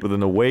 aggregate with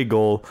an away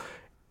goal.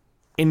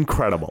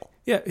 Incredible.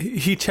 Yeah,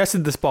 he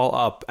chested this ball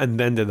up and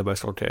then did the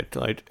bicycle kick.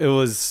 Like, it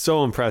was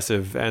so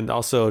impressive. And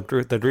also,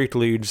 the Greek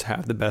leagues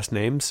have the best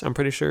names, I'm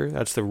pretty sure.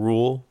 That's the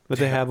rule that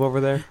they have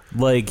over there.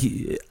 Like,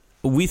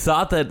 we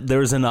thought that there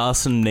was an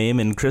awesome name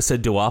in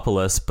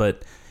Christodoulos,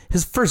 but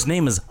his first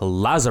name is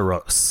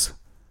Lazaros.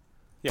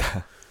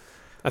 Yeah.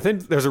 I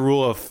think there's a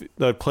rule of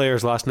the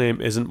player's last name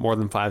isn't more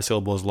than 5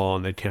 syllables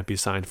long. They can't be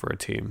signed for a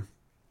team.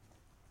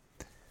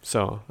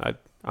 So, I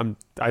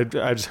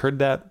just heard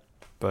that,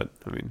 but,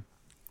 I mean...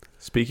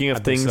 Speaking of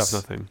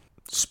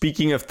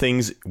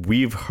things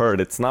we've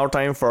heard, it's now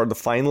time for the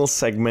final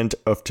segment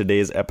of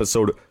today's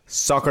episode,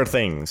 Soccer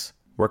Things.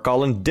 We're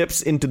calling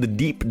dips into the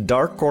deep,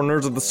 dark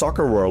corners of the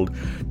soccer world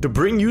to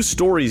bring you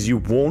stories you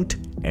won't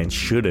and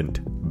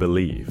shouldn't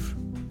believe.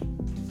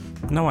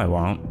 No, I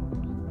won't.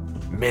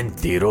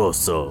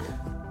 Mentiroso.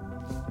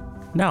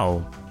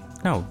 No,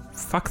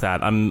 fuck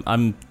that.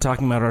 I'm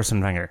talking about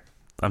Arsene Wenger.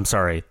 I'm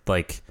sorry.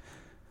 Like,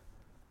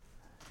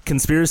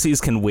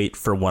 conspiracies can wait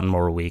for one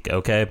more week,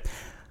 okay?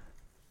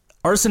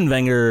 Arsene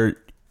Wenger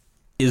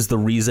is the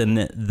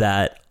reason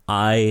that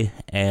I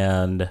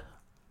and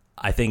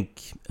I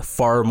think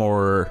far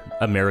more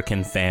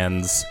American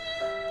fans...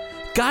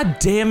 God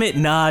damn it,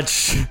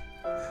 Notch!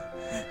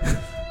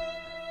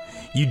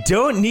 You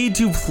don't need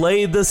to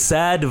play the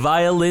sad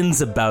violins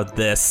about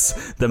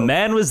this. The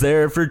man was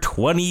there for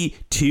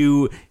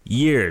 22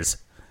 years.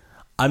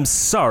 I'm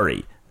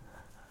sorry.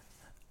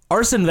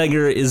 Arsene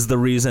Wenger is the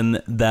reason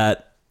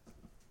that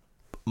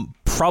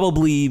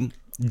probably,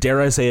 dare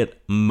I say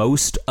it,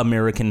 most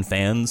American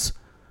fans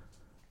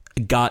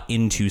got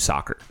into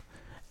soccer.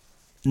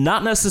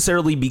 Not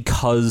necessarily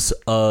because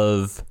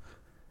of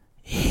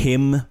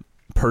him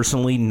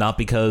personally, not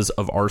because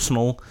of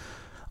Arsenal,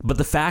 but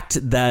the fact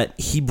that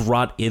he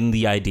brought in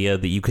the idea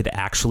that you could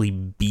actually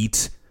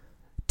beat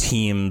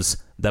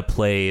teams that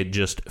play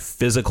just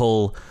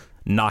physical,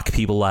 knock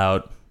people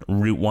out,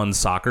 Route 1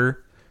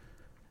 soccer.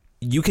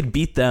 You could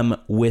beat them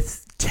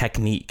with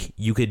technique.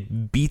 You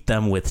could beat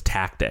them with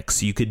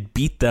tactics. You could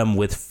beat them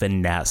with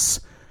finesse.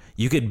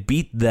 You could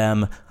beat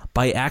them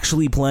by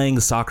actually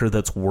playing soccer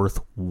that's worth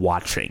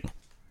watching.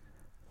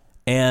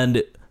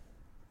 And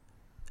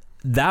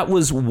that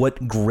was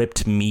what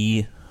gripped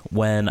me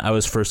when I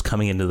was first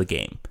coming into the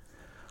game.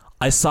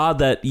 I saw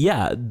that,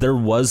 yeah, there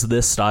was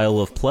this style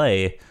of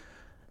play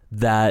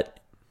that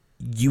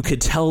you could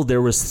tell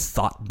there was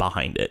thought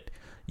behind it.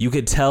 You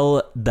could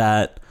tell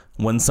that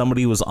when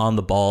somebody was on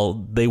the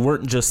ball, they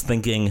weren't just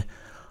thinking,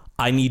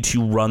 I need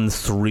to run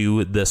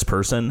through this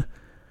person.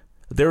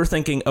 They were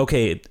thinking,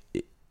 okay,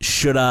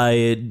 should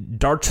I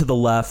dart to the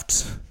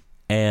left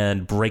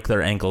and break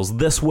their ankles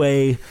this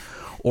way?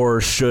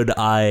 Or should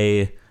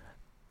I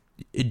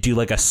do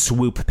like a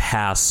swoop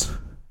pass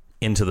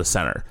into the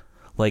center?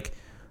 Like,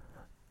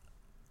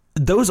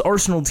 those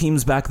Arsenal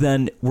teams back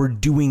then were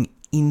doing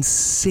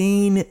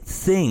insane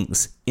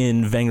things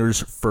in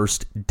Wenger's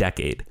first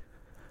decade.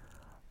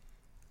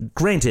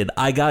 Granted,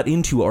 I got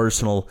into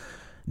Arsenal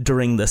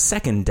during the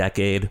second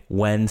decade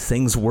when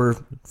things were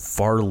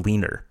far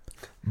leaner.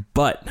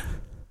 But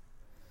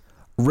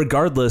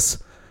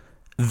regardless,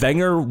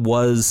 Wenger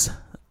was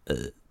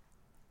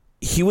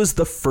he was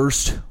the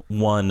first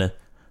one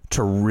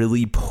to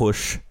really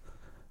push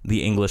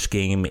the English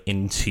game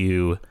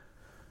into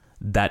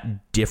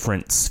that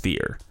different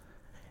sphere.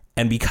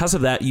 And because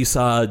of that, you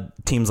saw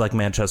teams like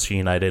Manchester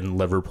United and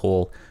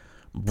Liverpool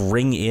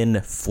bring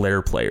in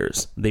flair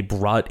players. They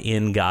brought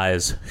in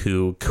guys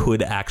who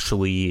could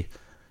actually,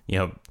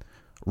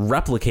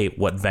 replicate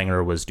what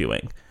Wenger was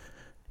doing.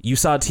 You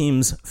saw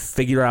teams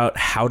figure out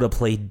how to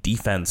play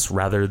defense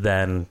rather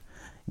than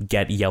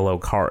get yellow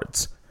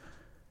cards.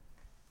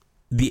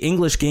 The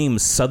English game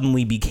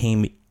suddenly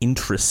became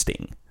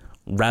interesting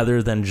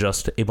rather than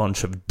just a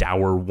bunch of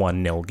dour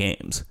 1-0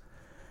 games.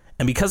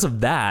 And because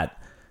of that,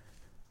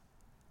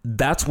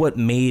 that's what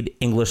made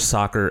English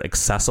soccer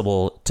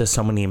accessible to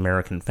so many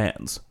American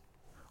fans.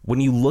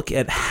 When you look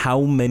at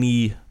how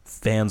many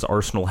fans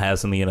Arsenal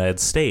has in the United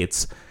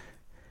States,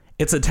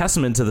 it's a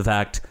testament to the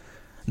fact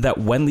that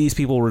when these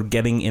people were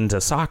getting into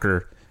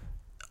soccer,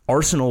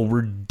 Arsenal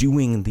were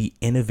doing the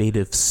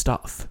innovative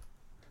stuff.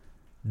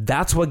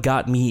 That's what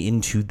got me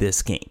into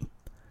this game.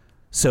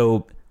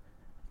 So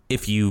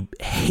if you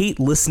hate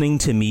listening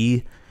to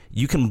me,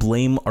 you can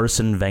blame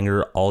Arsene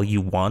Wenger all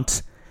you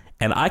want,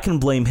 and I can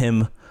blame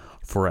him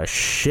for a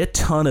shit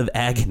ton of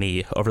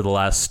agony over the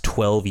last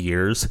 12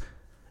 years,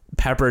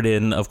 peppered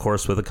in, of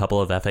course, with a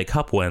couple of FA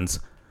Cup wins.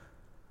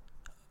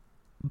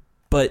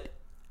 But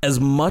as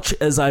much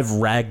as I've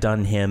ragged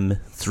on him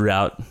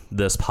throughout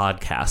this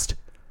podcast,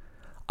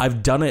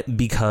 I've done it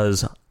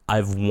because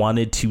I've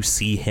wanted to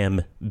see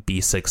him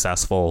be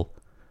successful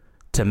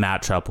to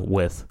match up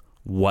with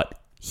what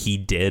he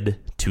did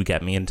to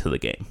get me into the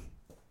game.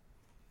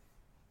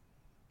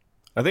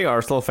 I think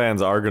Arsenal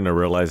fans are going to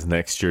realize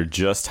next year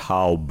just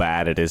how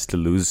bad it is to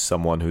lose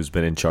someone who's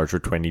been in charge for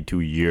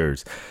 22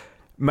 years.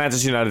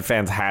 Manchester United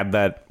fans had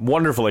that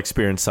wonderful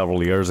experience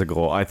several years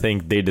ago. I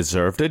think they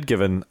deserved it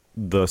given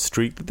the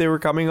streak that they were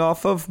coming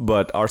off of.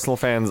 But Arsenal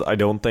fans, I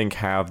don't think,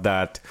 have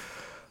that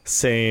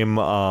same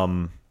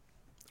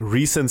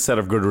recent set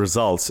of good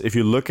results. If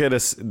you look at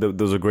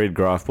there's a great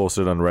graph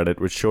posted on Reddit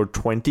which showed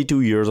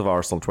 22 years of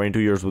Arsenal,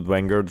 22 years with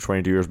Wenger,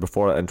 22 years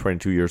before, and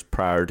 22 years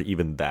prior to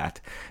even that.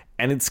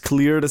 And it's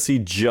clear to see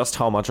just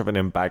how much of an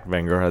impact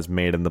Wenger has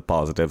made in the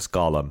positives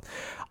column.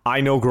 I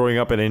know growing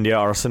up in India,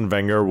 Arsene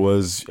Wenger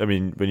was,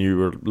 when you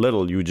were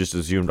little, you just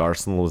assumed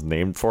Arsenal was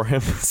named for him.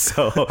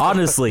 So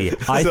honestly,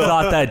 I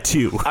thought that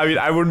too.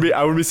 I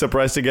wouldn't be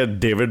surprised to get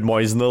David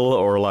Moisnell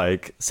or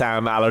like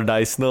Sam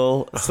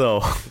Allardyce-nell.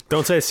 So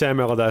don't say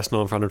Sam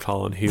Allardyce-nell in front of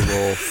Holland. He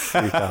will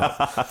freak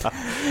out.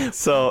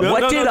 So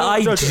what did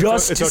I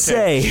just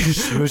say?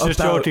 He was just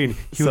joking.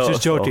 He was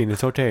just joking.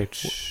 It's okay.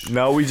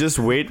 Now we just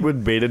wait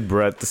with bated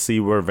breath to see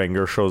where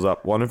Wenger shows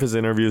up. One of his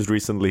interviews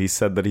recently, he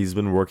said that he's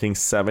been working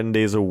 7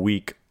 days a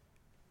week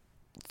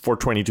for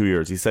 22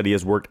 years. He said he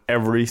has worked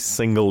every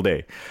single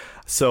day.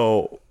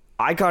 So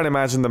I can't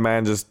imagine the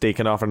man just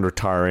taking off and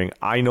retiring.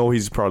 I know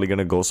he's probably going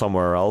to go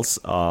somewhere else.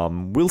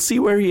 We'll see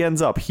where he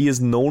ends up. He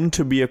is known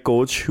to be a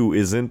coach who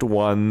isn't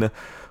one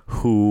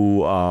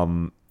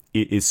who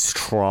is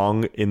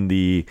strong in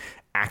the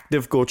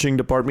active coaching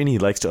department. He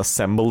likes to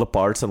assemble the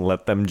parts and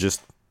let them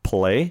just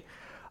play.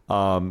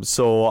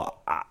 So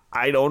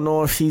I don't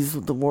know if he's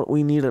what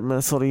we need at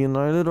Minnesota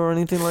United or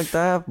anything like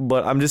that,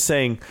 but I'm just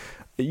saying,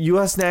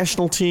 U.S.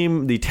 national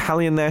team, the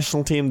Italian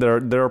national team,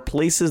 there are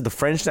places, the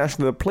French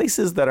national, there are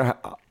places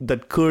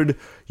that could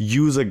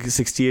use a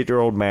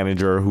 68-year-old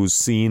manager who's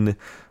seen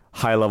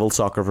high-level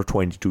soccer for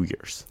 22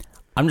 years.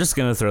 I'm just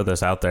going to throw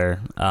this out there.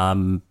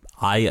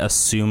 I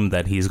assume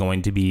that he's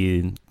going to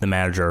be the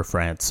manager of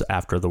France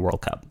after the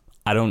World Cup.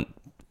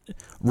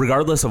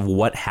 Regardless of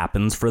what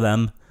happens for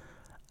them,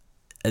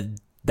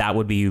 that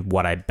would be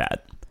what I'd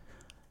bet.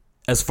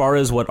 As far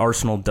as what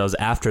Arsenal does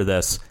after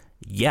this,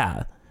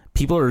 yeah,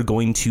 people are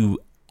going to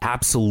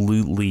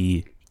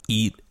absolutely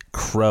eat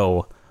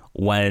crow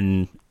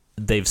when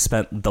they've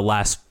spent the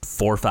last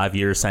 4 or 5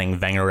 years saying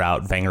Wenger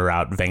out, Wenger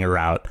out, Wenger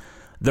out.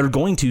 They're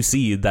going to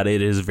see that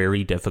it is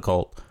very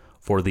difficult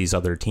for these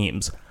other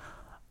teams.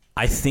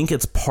 I think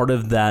it's part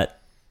of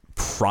that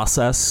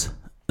process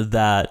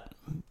that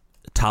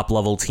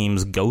top-level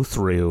teams go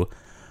through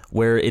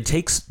where it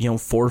takes 4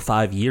 or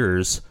 5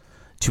 years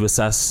to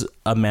assess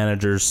a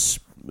manager's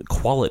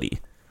quality.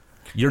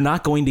 You're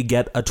not going to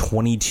get a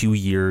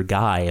 22-year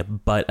guy,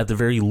 but at the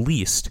very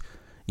least,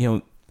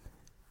 the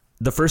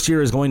first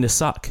year is going to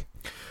suck.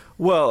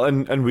 Well,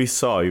 and we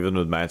saw even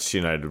with Manchester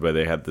United where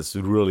they had this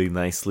really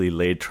nicely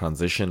laid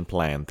transition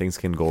plan, things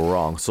can go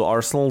wrong. So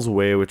Arsenal's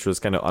way, which was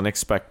kind of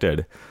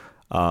unexpected,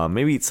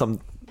 maybe some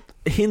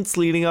hints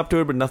leading up to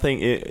it, but nothing.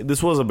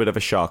 This was a bit of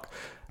a shock.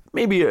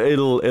 Maybe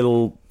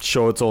it'll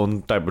show its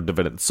own type of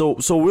dividend. So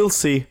we'll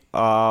see.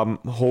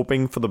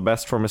 Hoping for the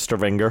best for Mr.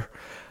 Wenger.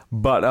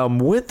 But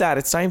with that,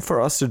 it's time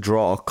for us to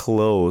draw a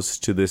close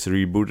to this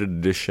rebooted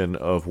edition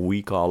of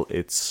We Call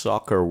It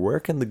Soccer. Where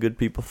can the good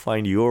people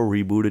find your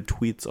rebooted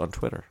tweets on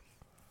Twitter?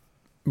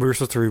 We're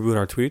supposed to reboot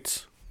our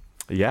tweets.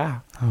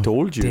 Yeah,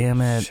 told you.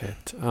 Damn it.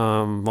 Shit.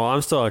 Well,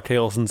 I'm still at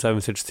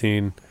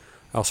KLson716.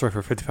 I also work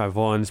for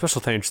 55.1.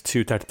 Special thanks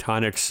to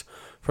Tectonics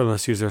for letting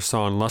us use their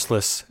song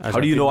Lustless. How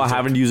do you know I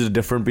haven't used a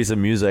different piece of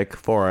music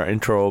for our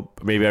intro?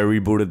 Maybe I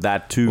rebooted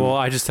that too. Well,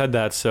 I just said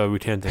that, so we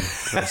can't think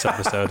for this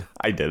episode.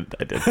 I did.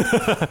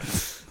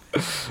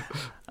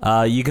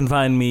 You can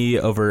find me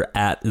over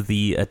at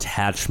The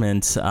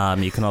Attachment.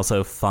 You can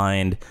also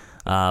find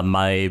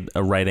my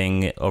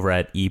writing over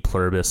at E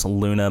Pluribus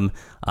Lunam.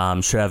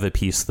 Should have a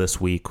piece this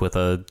week with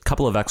a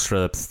couple of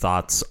extra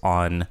thoughts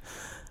on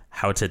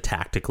how to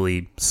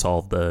tactically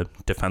solve the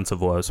defensive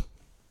woes.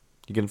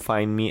 You can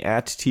find me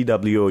at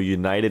TWO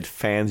United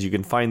Fans. You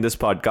can find this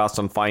podcast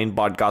on fine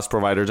podcast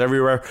providers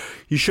everywhere.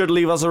 You should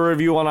leave us a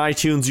review on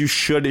iTunes. You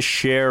should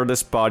share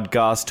this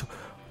podcast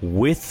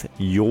with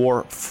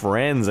your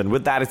friends. And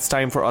with that, it's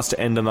time for us to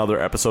end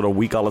another episode of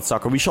We Call It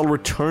Soccer. We shall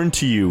return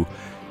to you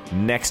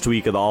next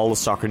week with all the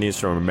soccer news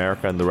from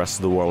America and the rest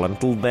of the world.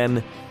 Until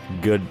then,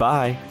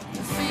 goodbye.